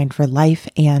design for life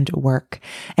and work,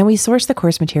 and we source the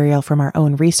course material from our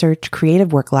own research,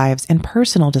 creative work lives, and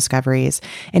personal discoveries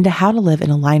into how to live in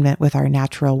alignment with our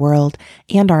natural world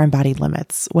and our embodied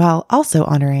limits, while also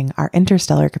honoring our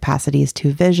interstellar capacities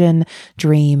to vision,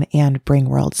 dream, and bring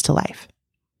worlds to life.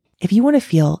 If you want to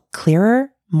feel clearer,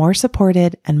 more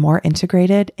supported, and more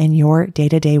integrated in your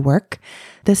day-to-day work,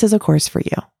 this is a course for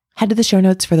you. Head to the show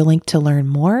notes for the link to learn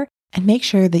more, and make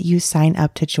sure that you sign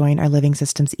up to join our Living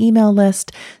Systems email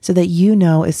list so that you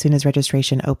know as soon as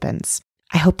registration opens.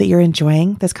 I hope that you're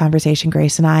enjoying this conversation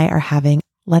Grace and I are having.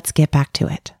 Let's get back to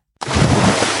it.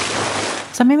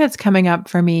 Something that's coming up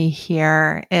for me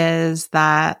here is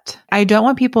that I don't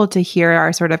want people to hear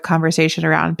our sort of conversation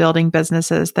around building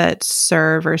businesses that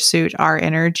serve or suit our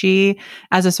energy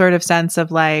as a sort of sense of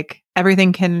like,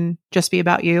 everything can just be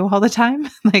about you all the time.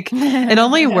 Like it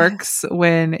only works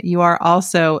when you are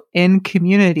also in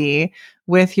community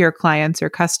with your clients or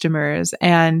customers.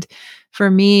 And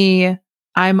for me,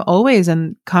 I'm always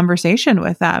in conversation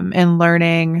with them and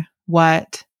learning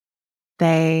what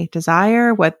they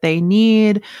desire, what they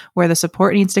need, where the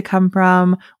support needs to come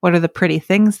from, what are the pretty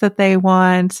things that they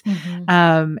want.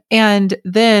 Mm-hmm. And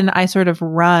then I sort of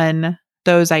run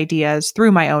those ideas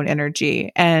through my own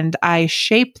energy and I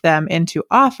shape them into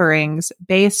offerings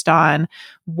based on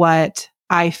what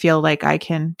I feel like I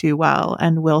can do well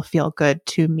and will feel good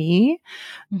to me.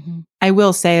 Mm-hmm. I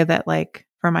will say that like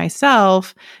for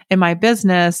myself in my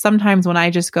business, sometimes when I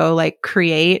just go like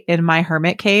create in my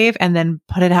hermit cave and then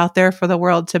put it out there for the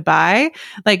world to buy,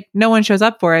 like no one shows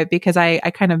up for it because I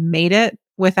kind of made it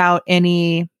without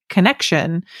any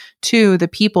connection to the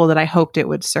people that I hoped it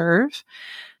would serve.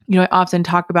 You know, I often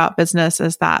talk about business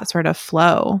as that sort of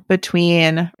flow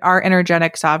between our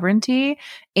energetic sovereignty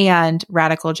and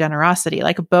radical generosity,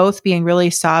 like both being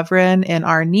really sovereign in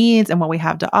our needs and what we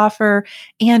have to offer,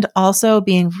 and also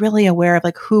being really aware of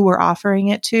like who we're offering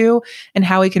it to and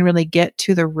how we can really get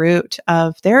to the root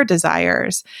of their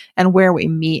desires and where we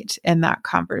meet in that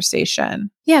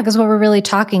conversation. Yeah, because what we're really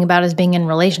talking about is being in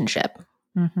relationship.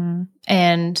 Mm-hmm.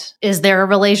 And is there a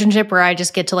relationship where I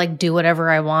just get to like do whatever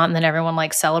I want and then everyone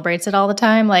like celebrates it all the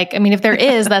time? Like, I mean, if there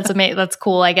is, that's amazing. That's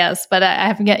cool, I guess. But I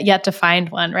haven't yet to find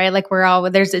one, right? Like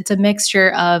it's a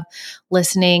mixture of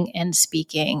listening and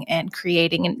speaking and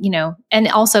creating and, you know, and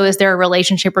also is there a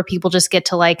relationship where people just get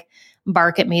to like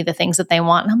bark at me the things that they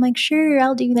want? And I'm like, sure,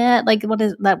 I'll do that. Like, what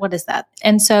is that? What is that?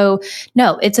 And so,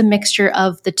 no, it's a mixture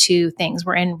of the two things.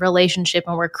 We're in relationship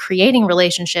and we're creating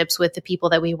relationships with the people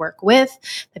that we work with,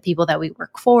 the people that we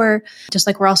work for, just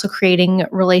like we're also creating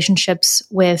relationships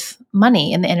with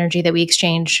money and the energy that we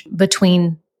exchange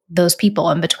between those people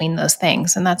and between those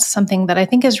things. And that's something that I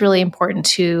think is really important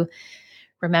to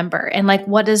remember. And like,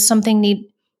 what does something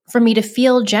need for me to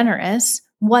feel generous?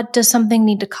 What does something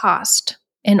need to cost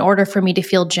in order for me to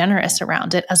feel generous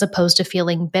around it, as opposed to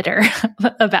feeling bitter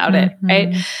about it,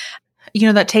 right? You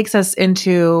know, that takes us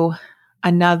into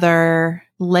another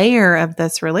layer of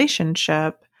this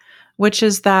relationship, which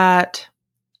is that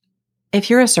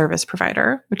if you're a service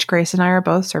provider, which Grace and I are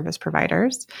both service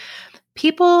providers,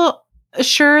 people,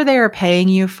 sure, they are paying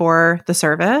you for the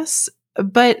service,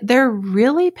 but they're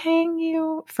really paying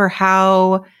you for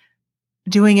how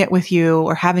doing it with you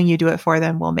or having you do it for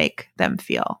them will make them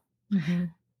feel. Mm-hmm.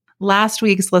 last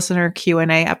week's listener Q&A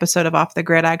episode of Off the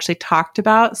Grid, I actually talked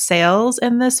about sales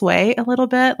in this way a little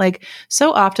bit. Like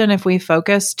so often if we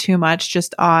focus too much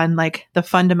just on like the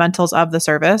fundamentals of the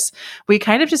service, we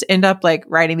kind of just end up like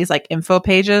writing these like info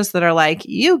pages that are like,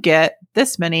 you get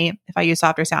this many, if I use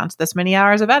softer sounds, this many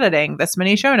hours of editing, this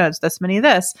many show notes, this many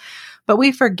this. But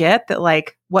we forget that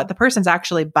like what the person's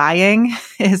actually buying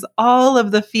is all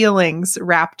of the feelings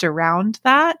wrapped around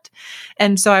that.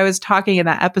 And so I was talking in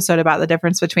that episode about the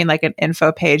difference between like an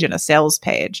info page and a sales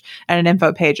page. And an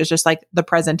info page is just like the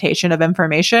presentation of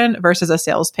information versus a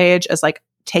sales page is like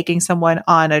taking someone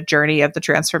on a journey of the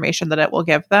transformation that it will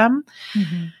give them.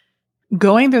 Mm-hmm.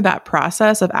 Going through that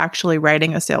process of actually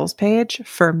writing a sales page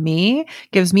for me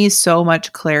gives me so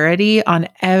much clarity on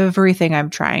everything I'm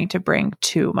trying to bring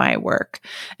to my work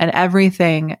and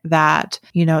everything that,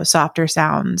 you know, Softer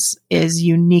Sounds is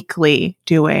uniquely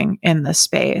doing in the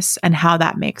space and how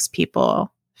that makes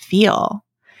people feel.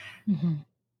 Mm-hmm.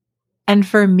 And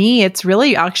for me, it's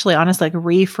really actually honestly like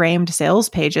reframed sales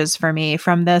pages for me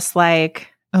from this like,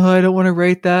 oh, I don't want to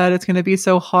write that. It's going to be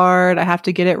so hard. I have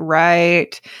to get it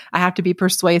right. I have to be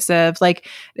persuasive. Like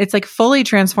it's like fully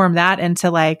transformed that into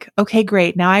like, okay,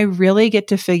 great. Now I really get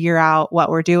to figure out what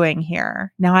we're doing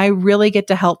here. Now I really get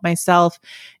to help myself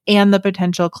and the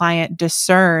potential client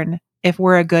discern if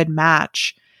we're a good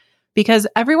match. Because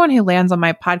everyone who lands on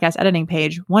my podcast editing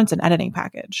page wants an editing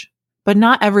package, but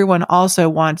not everyone also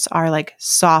wants our like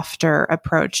softer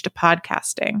approach to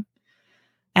podcasting.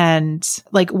 And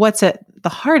like what's at the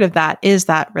heart of that is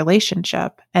that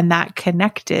relationship and that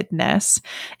connectedness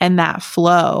and that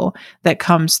flow that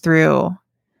comes through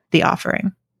the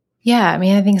offering. Yeah. I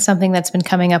mean, I think something that's been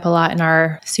coming up a lot in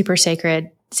our super sacred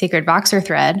Voxer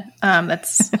thread.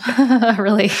 That's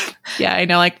really. Yeah. I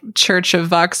know, like Church of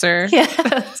Voxer. Yeah.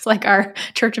 It's like our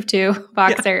Church of Two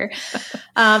Voxer.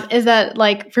 Yeah. Is that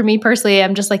like, for me personally,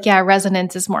 I'm just like, yeah,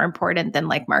 resonance is more important than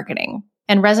like marketing.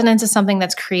 And resonance is something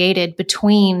that's created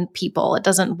between people. It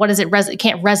doesn't, what is it? It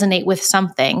can't resonate with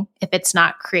something if it's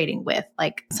not creating with.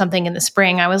 Like something in the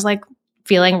spring, I was like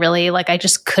feeling really like I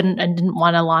just couldn't and didn't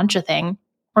want to launch a thing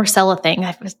or sell a thing.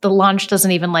 The launch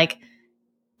doesn't even like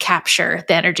capture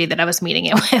the energy that I was meeting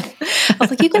it with. I was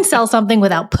like, you can sell something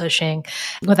without pushing,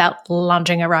 without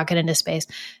launching a rocket into space.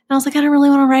 And I was like, I don't really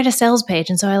want to write a sales page.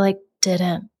 And so I like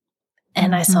didn't.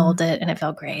 And I sold it and it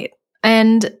felt great.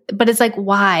 But it's like,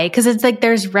 why? Because it's like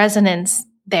there's resonance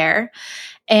there.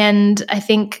 And I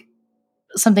think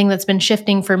something that's been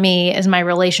shifting for me is my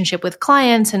relationship with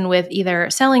clients and with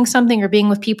either selling something or being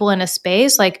with people in a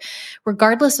space. Like,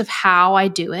 regardless of how I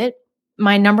do it,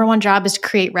 my number one job is to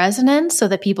create resonance so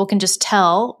that people can just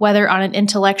tell, whether on an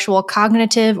intellectual,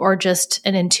 cognitive, or just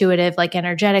an intuitive, like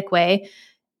energetic way,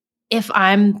 if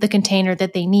I'm the container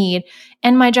that they need.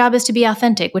 And my job is to be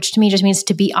authentic, which to me just means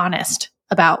to be honest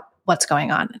about what's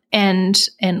going on and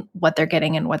what they're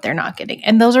getting and what they're not getting.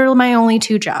 And those are my only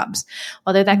two jobs,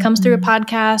 whether that comes through a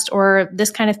podcast or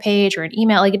this kind of page or an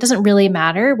email, like it doesn't really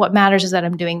matter. What matters is that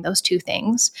I'm doing those two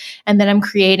things and then I'm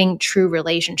creating true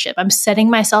relationship. I'm setting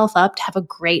myself up to have a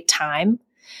great time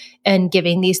and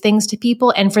giving these things to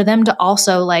people and for them to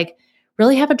also like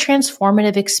really have a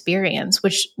transformative experience,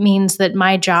 which means that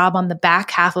my job on the back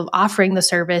half of offering the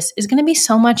service is going to be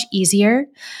so much easier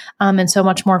and so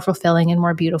much more fulfilling and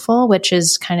more beautiful, which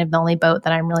is kind of the only boat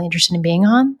that I'm really interested in being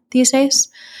on these days.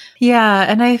 Yeah.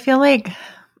 And I feel like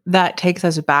that takes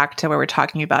us back to where we're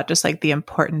talking about just like the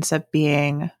importance of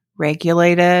being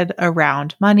regulated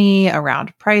around money,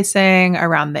 around pricing,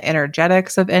 around the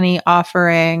energetics of any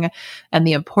offering, and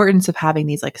the importance of having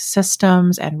these like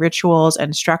systems and rituals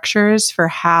and structures for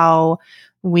how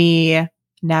we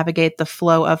navigate the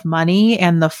flow of money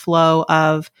and the flow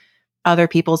of other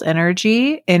people's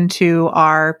energy into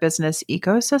our business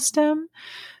ecosystem.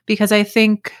 Because I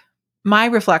think my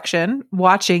reflection,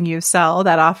 watching you sell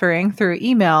that offering through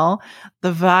email,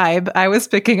 the vibe I was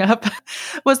picking up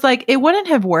was like, it wouldn't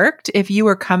have worked if you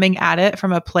were coming at it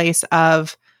from a place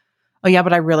of, oh yeah,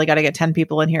 but I really got to get 10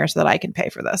 people in here so that I can pay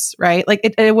for this, right? Like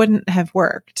it wouldn't have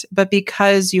worked. But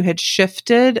because you had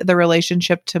shifted the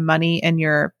relationship to money in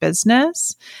your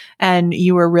business and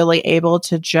you were really able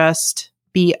to just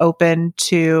be open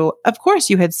to, of course,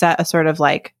 you had set a sort of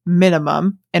like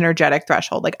minimum energetic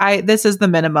threshold. Like this is the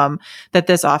minimum that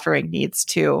this offering needs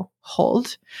to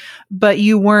hold, but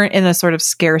you weren't in a sort of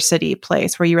scarcity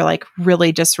place where you were like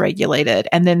really dysregulated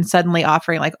and then suddenly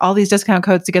offering like all these discount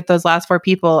codes to get those last 4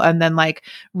 people and then like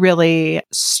really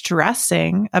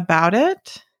stressing about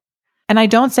it. And I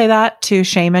don't say that to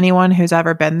shame anyone who's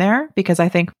ever been there, because I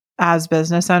think as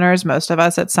business owners, most of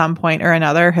us at some point or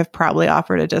another have probably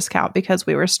offered a discount because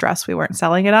we were stressed we weren't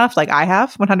selling enough. Like I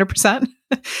have 100%.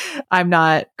 I'm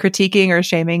not critiquing or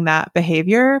shaming that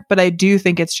behavior, but I do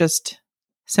think it's just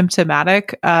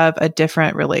symptomatic of a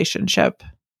different relationship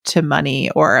to money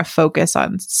or a focus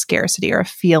on scarcity or a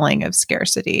feeling of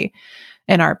scarcity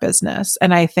in our business.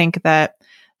 And I think that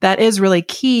that is really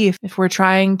key. If we're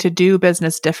trying to do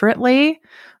business differently,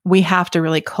 we have to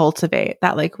really cultivate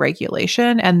that like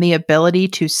regulation and the ability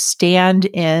to stand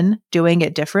in doing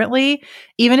it differently,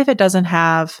 even if it doesn't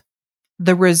have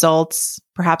the results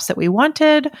perhaps that we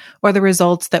wanted or the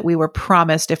results that we were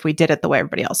promised if we did it the way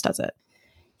everybody else does it.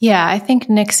 Yeah, I think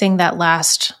nixing that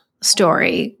last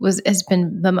story has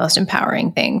been the most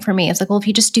empowering thing for me. It's like, well, if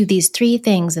you just do these 3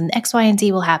 things and X, Y, and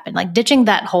Z will happen, like ditching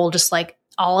that whole just like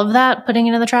all of that, putting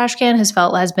it in the trash can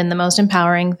has been the most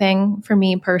empowering thing for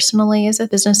me personally as a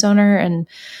business owner and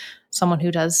someone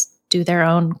who does do their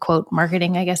own quote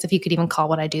marketing, I guess, if you could even call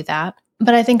what I do that.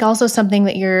 But I think also something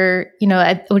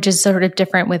that which is sort of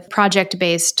different with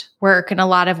project-based work in a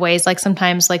lot of ways, like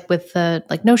sometimes like with the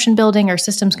like notion building or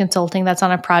systems consulting, that's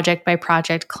on a project by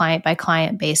project, client by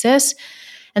client basis.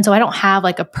 And so I don't have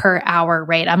like a per hour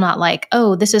rate. I'm not like,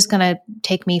 oh, this is going to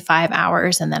take me 5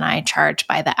 hours and then I charge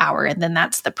by the hour and then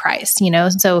that's the price,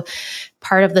 So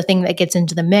part of the thing that gets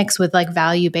into the mix with like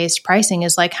value-based pricing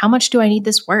is like, how much do I need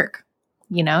this work?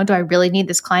 Do I really need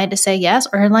this client to say yes?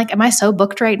 Or like, am I so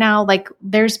booked right now? Like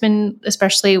there's been,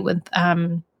 especially with,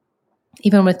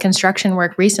 even with construction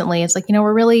work recently, it's like,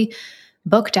 we're really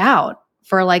booked out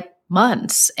for like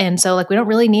months. And so like, we don't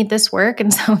really need this work.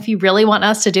 And so if you really want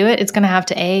us to do it, it's going to have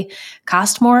to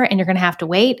cost more and you're going to have to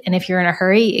wait. And if you're in a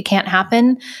hurry, it can't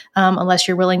happen unless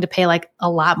you're willing to pay like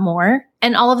a lot more.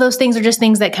 And all of those things are just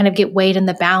things that kind of get weighed in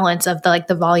the balance of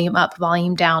the volume up,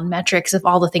 volume down metrics of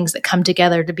all the things that come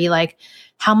together to be like,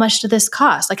 how much did this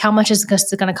cost? Like, how much is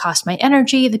this going to cost my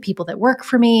energy, the people that work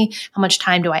for me? How much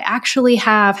time do I actually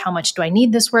have? How much do I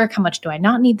need this work? How much do I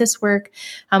not need this work?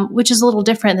 Which is a little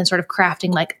different than sort of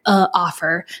crafting like a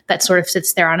offer that sort of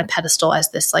sits there on a pedestal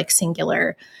as this like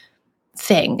singular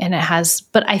thing. And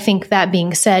but I think that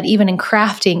being said, even in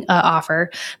crafting a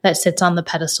offer that sits on the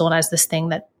pedestal and as this thing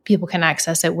that people can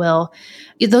access at will,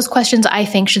 those questions I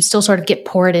think should still sort of get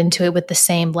poured into it with the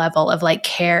same level of like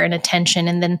care and attention.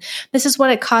 And then this is what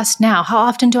it costs now. How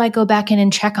often do I go back in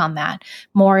and check on that?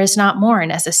 More is not more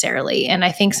necessarily. And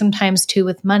I think sometimes too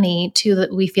with money too,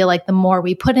 that we feel like the more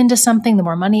we put into something, the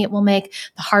more money it will make,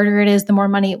 the harder it is, the more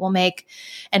money it will make.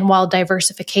 And while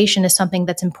diversification is something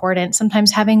that's important,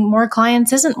 sometimes having more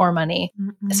clients isn't more money.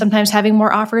 Mm-hmm. Sometimes having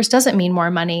more offers doesn't mean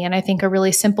more money. And I think a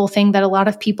really simple thing that a lot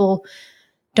of people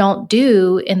don't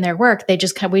do in their work, we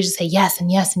just say yes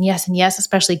and yes and yes and yes,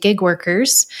 especially gig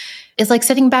workers, is like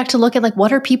sitting back to look at like,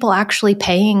 what are people actually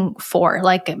paying for?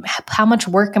 Like, how much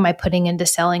work am I putting into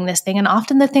selling this thing? And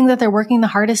often the thing that they're working the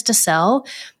hardest to sell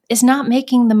is not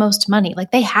making the most money.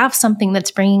 Like they have something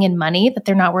that's bringing in money that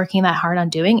they're not working that hard on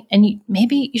doing. And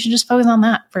maybe you should just focus on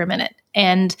that for a minute.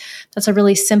 And that's a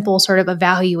really simple sort of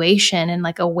evaluation and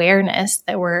like awareness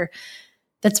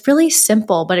that's really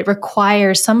simple, but it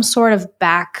requires some sort of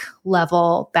backdoor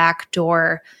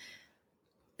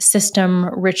system,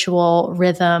 ritual,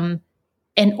 rhythm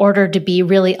in order to be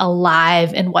really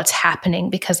alive in what's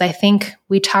happening. Because I think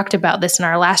we talked about this in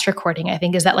our last recording, I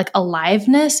think, is that like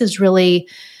aliveness is really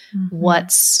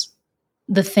what's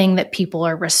the thing that people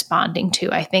are responding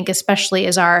to. I think, especially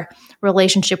as our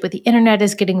relationship with the internet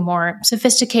is getting more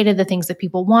sophisticated, the things that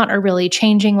people want are really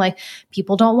changing. Like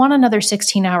people don't want another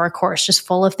 16-hour course just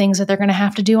full of things that they're going to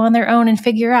have to do on their own and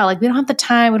figure out. Like we don't have the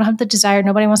time, we don't have the desire.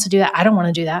 Nobody wants to do that. I don't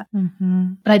want to do that,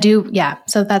 but I do. Yeah.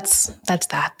 So that's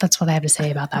that. That's what I have to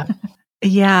say about that.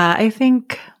 Yeah. I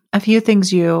think a few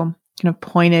things you kind of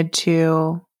pointed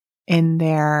to in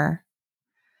there.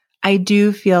 I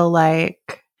do feel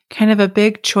like kind of a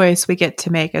big choice we get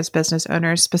to make as business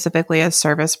owners, specifically as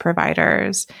service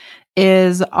providers,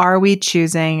 is are we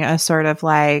choosing a sort of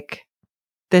like,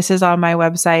 this is on my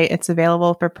website, it's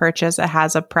available for purchase, it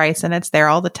has a price and it's there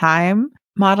all the time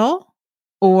model,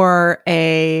 or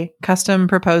a custom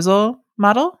proposal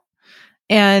model?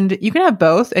 And you can have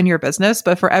both in your business,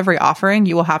 but for every offering,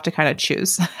 you will have to kind of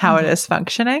choose how it is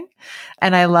functioning.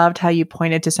 And I loved how you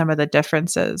pointed to some of the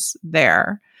differences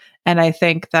there. And I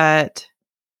think that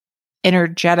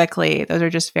energetically, those are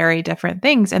just very different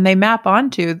things. And they map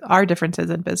onto our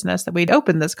differences in business that we'd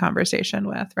open this conversation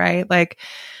with, right? Like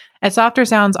at Softer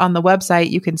Sounds on the website,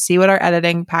 you can see what our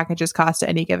editing packages cost at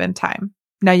any given time.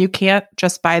 Now, you can't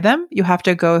just buy them. You have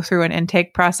to go through an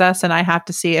intake process, and I have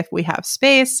to see if we have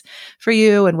space for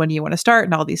you and when you want to start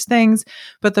and all these things.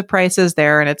 But the price is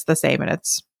there and it's the same and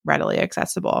it's readily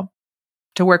accessible.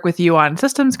 To work with you on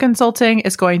systems consulting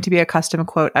is going to be a custom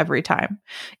quote every time.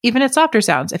 Even at Softer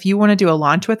Sounds, if you want to do a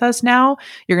launch with us now,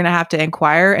 you're going to have to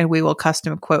inquire and we will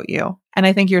custom quote you. And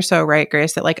I think you're so right,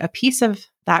 Grace, that like a piece of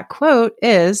that quote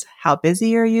is how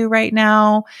busy are you right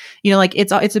now? You know, like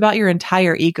it's about your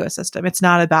entire ecosystem. It's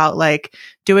not about like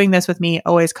doing this with me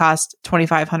always cost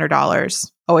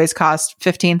 $2,500, always cost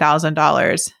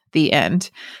 $15,000, the end.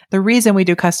 The reason we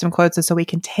do custom quotes is so we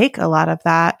can take a lot of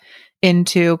that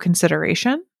into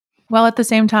consideration. Well, at the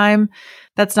same time,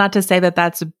 that's not to say that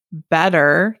that's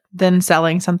better than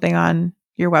selling something on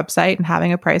your website and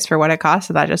having a price for what it costs.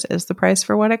 So that just is the price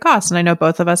for what it costs. And I know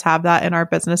both of us have that in our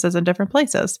businesses in different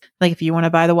places. Like if you want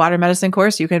to buy the water medicine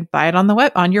course, you can buy it on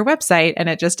on your website and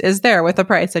it just is there with a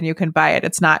price and you can buy it.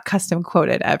 It's not custom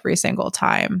quoted every single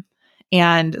time.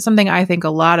 And something I think a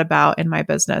lot about in my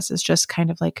business is just kind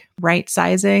of like right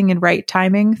sizing and right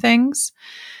timing things.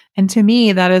 And to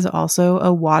me, that is also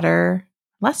a water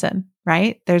lesson,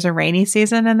 right? There's a rainy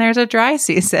season and there's a dry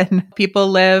season. People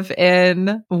live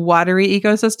in watery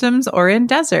ecosystems or in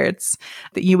deserts.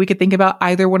 We could think about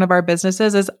either one of our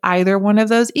businesses as either one of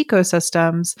those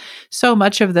ecosystems. So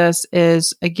much of this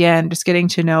is, again, just getting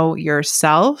to know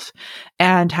yourself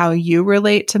and how you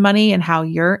relate to money and how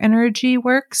your energy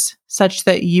works, such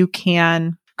that you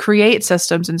can create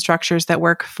systems and structures that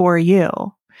work for you.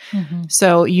 Mm-hmm.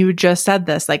 So you just said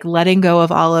this, like letting go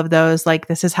of all of those, like,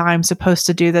 this is how I'm supposed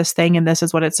to do this thing and this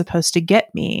is what it's supposed to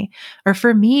get me. Or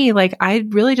for me, like, I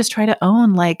really just try to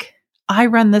own, like, I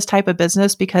run this type of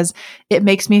business because it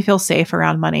makes me feel safe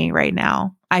around money right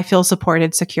now. I feel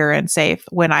supported, secure, and safe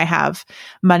when I have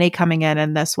money coming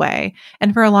in this way.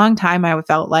 And for a long time, I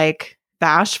felt like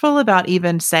bashful about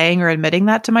even saying or admitting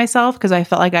that to myself because I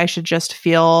felt like I should just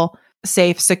feel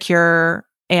safe, secure,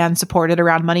 and supported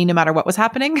around money no matter what was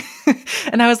happening.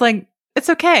 And I was like, it's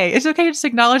okay. It's okay to just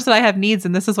acknowledge that I have needs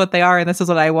and this is what they are and this is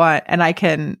what I want. And I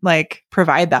can like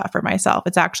provide that for myself.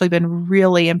 It's actually been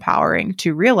really empowering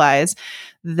to realize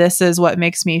this is what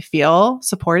makes me feel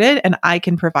supported and I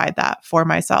can provide that for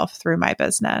myself through my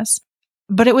business.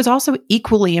 But it was also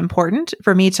equally important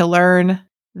for me to learn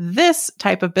this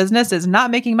type of business is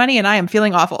not making money and I am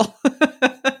feeling awful.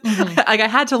 Mm-hmm. Like I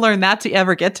had to learn that to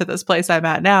ever get to this place I'm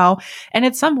at now. And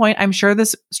at some point, I'm sure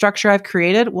this structure I've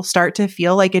created will start to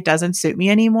feel like it doesn't suit me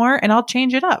anymore and I'll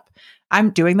change it up. I'm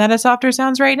doing that at Softer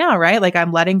Sounds right now, right? Like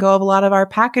I'm letting go of a lot of our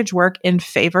package work in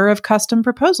favor of custom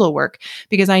proposal work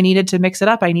because I needed to mix it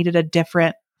up. I needed a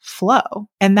different flow.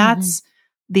 And that's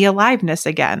the aliveness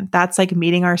again. That's like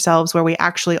meeting ourselves where we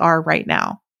actually are right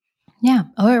now. Yeah.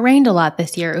 Oh, it rained a lot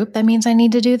this year. Oop, that means I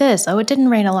need to do this. Oh, it didn't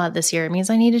rain a lot this year. It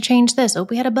means I need to change this. Oh,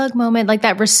 we had a bug moment. Like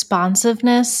that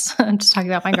responsiveness. I'm just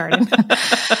talking about my garden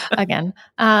again.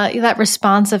 That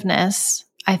responsiveness,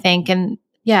 I think, and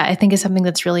yeah, I think is something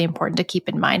that's really important to keep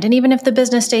in mind. And even if the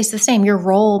business stays the same, your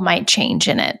role might change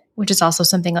in it, which is also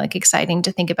something like exciting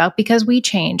to think about because we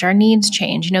change, our needs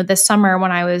change. You know, this summer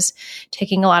when I was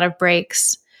taking a lot of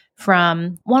breaks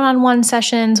from one-on-one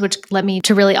sessions, which led me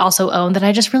to really also own that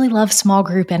I just really love small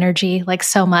group energy, like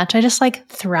so much. I just like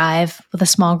thrive with a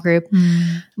small group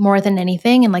more than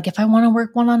anything. And like, if I want to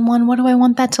work one-on-one, what do I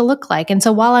want that to look like? And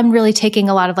so while I'm really taking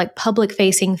a lot of like public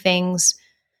facing things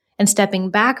and stepping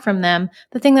back from them,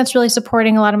 the thing that's really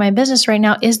supporting a lot of my business right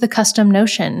now is the custom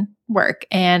Notion work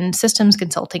and systems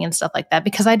consulting and stuff like that,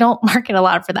 because I don't market a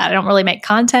lot for that. I don't really make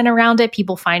content around it.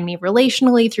 People find me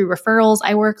relationally through referrals.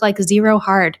 I work like zero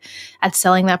hard at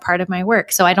selling that part of my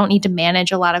work. So I don't need to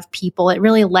manage a lot of people. It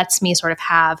really lets me sort of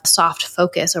have soft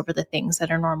focus over the things that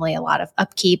are normally a lot of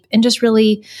upkeep and just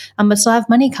really, but still have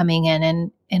money coming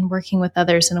in and working with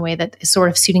others in a way that is sort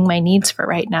of suiting my needs for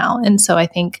right now. And so I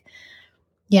think,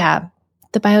 yeah,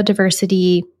 the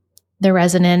biodiversity, the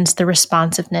resonance, the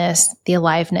responsiveness, the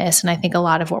aliveness. And I think a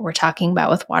lot of what we're talking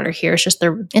about with water here is just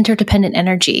the interdependent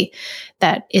energy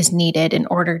that is needed in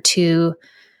order to,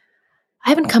 I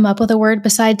haven't come up with a word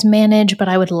besides manage, but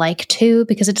I would like to,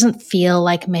 because it doesn't feel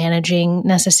like managing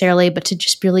necessarily, but to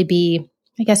just really be,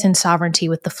 I guess, in sovereignty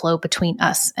with the flow between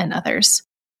us and others.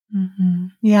 Mm-hmm.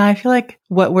 Yeah, I feel like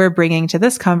what we're bringing to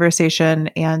this conversation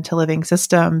and to living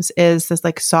systems is this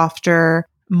like softer,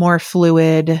 more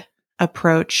fluid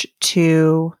approach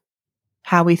to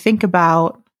how we think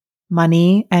about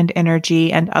money and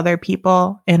energy and other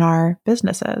people in our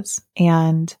businesses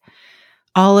and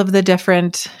all of the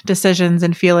different decisions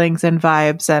and feelings and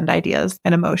vibes and ideas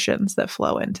and emotions that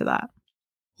flow into that.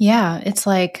 Yeah, it's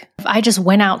like if I just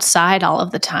went outside all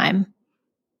of the time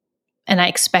and I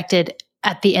expected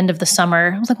at the end of the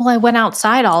summer, I was like, well, I went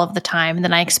outside all of the time. And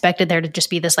then I expected there to just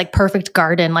be this like perfect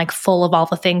garden, like full of all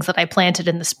the things that I planted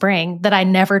in the spring that I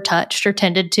never touched or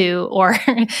tended to or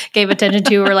gave attention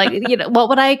to, or like, what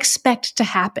would I expect to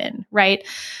happen? Right.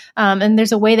 And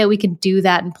there's a way that we can do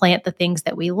that and plant the things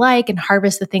that we like and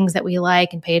harvest the things that we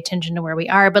like and pay attention to where we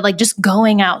are. But like just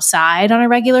going outside on a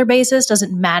regular basis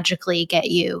doesn't magically get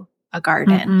you a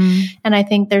garden. Mm-mm. And I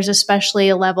think there's especially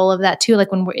a level of that too. Like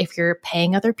if you're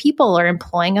paying other people or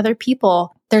employing other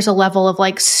people, there's a level of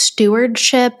like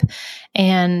stewardship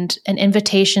and an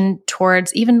invitation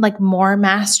towards even like more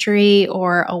mastery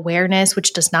or awareness,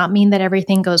 which does not mean that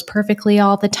everything goes perfectly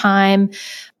all the time,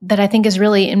 that I think is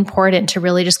really important to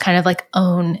really just kind of like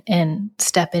own and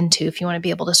step into if you want to be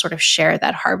able to sort of share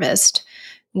that harvest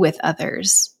with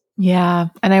others. Yeah.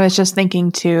 And I was just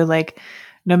thinking too, like,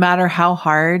 no matter how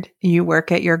hard you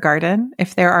work at your garden,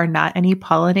 if there are not any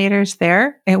pollinators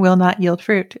there, it will not yield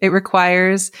fruit. It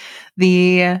requires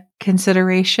the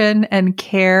consideration and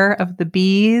care of the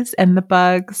bees and the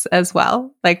bugs as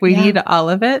well. Like we need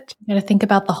all of it. You got to think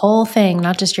about the whole thing,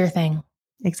 not just your thing.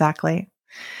 Exactly.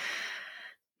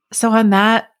 So on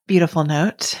that beautiful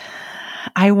note,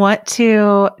 I want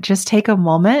to just take a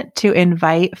moment to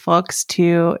invite folks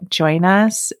to join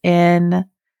us in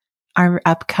our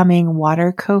upcoming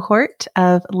water cohort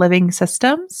of Living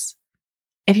Systems.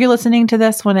 If you're listening to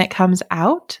this when it comes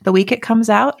out, the week it comes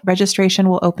out, registration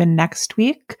will open next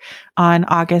week on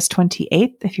August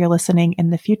 28th. If you're listening in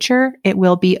the future, it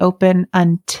will be open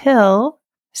until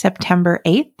September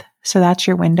 8th. So that's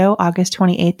your window, August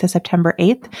 28th to September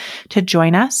 8th to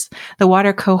join us. The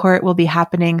water cohort will be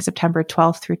happening September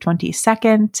 12th through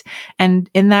 22nd. And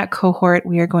in that cohort,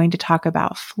 we are going to talk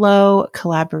about flow,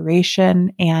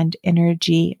 collaboration, and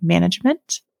energy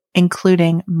management,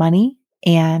 including money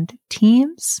and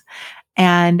teams.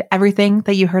 And everything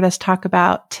that you heard us talk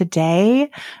about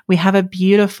today, we have a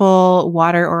beautiful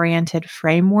water-oriented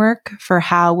framework for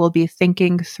how we'll be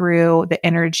thinking through the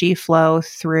energy flow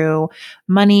through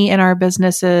money in our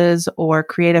businesses or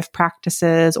creative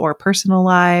practices or personal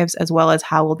lives, as well as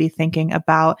how we'll be thinking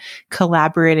about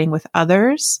collaborating with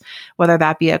others, whether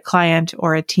that be a client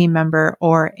or a team member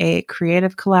or a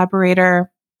creative collaborator.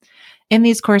 In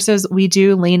these courses, we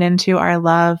do lean into our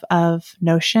love of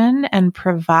Notion and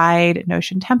provide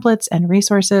Notion templates and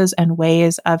resources and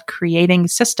ways of creating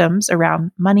systems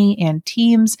around money and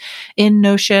teams in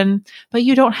Notion. But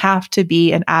you don't have to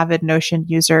be an avid Notion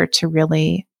user to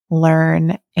really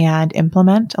learn and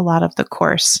implement a lot of the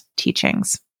course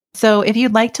teachings. So if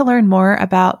you'd like to learn more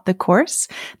about the course,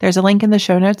 there's a link in the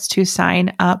show notes to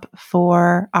sign up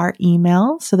for our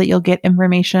email so that you'll get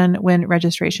information when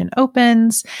registration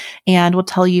opens, and we'll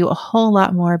tell you a whole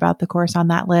lot more about the course on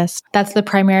that list. That's the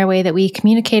primary way that we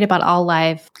communicate about all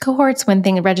live cohorts when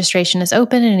registration is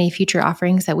open and any future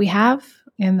offerings that we have.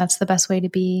 And that's the best way to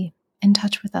be in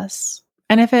touch with us.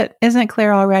 And if it isn't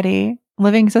clear already,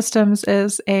 Living Systems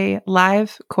is a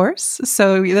live course.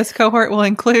 So this cohort will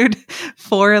include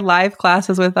 4 live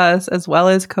classes with us, as well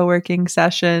as co-working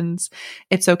sessions.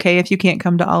 It's okay if you can't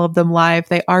come to all of them live.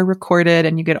 They are recorded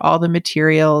and you get all the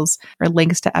materials or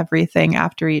links to everything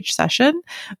after each session.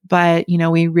 But,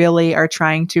 we really are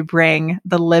trying to bring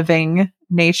the living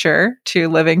nature to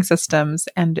Living Systems.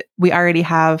 And we already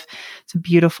have some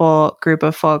beautiful group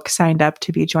of folks signed up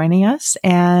to be joining us.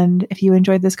 And if you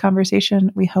enjoyed this conversation,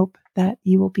 we hope that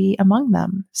you will be among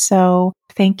them. So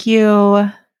thank you,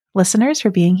 listeners, for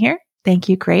being here. Thank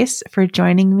you, Grace, for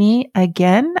joining me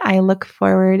again. I look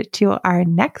forward to our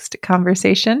next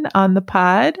conversation on the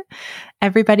pod.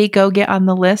 Everybody go get on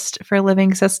the list for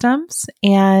Living Systems.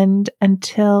 And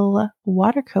until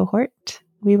water cohort,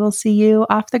 we will see you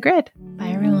off the grid. Bye,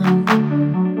 everyone.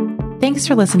 Thanks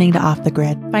for listening to Off the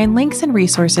Grid. Find links and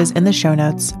resources in the show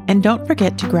notes. And don't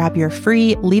forget to grab your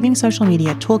free Leaving Social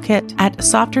Media toolkit at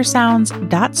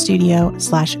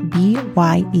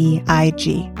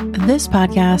softersounds.studio/BYEIG. This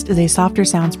podcast is a Softer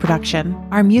Sounds production.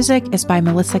 Our music is by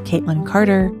Melissa Caitlin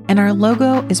Carter, and our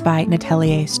logo is by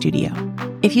Natelier Studio.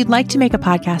 If you'd like to make a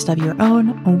podcast of your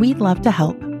own, we'd love to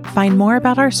help. Find more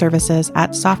about our services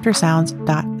at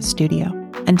softersounds.studio.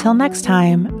 Until next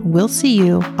time, we'll see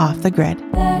you off the grid.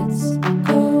 Let's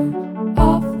go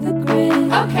off the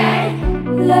grid. Okay.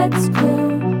 Let's go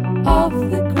off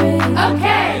the grid.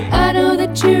 Okay. I know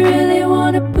that you really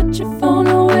want to put your phone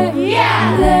away.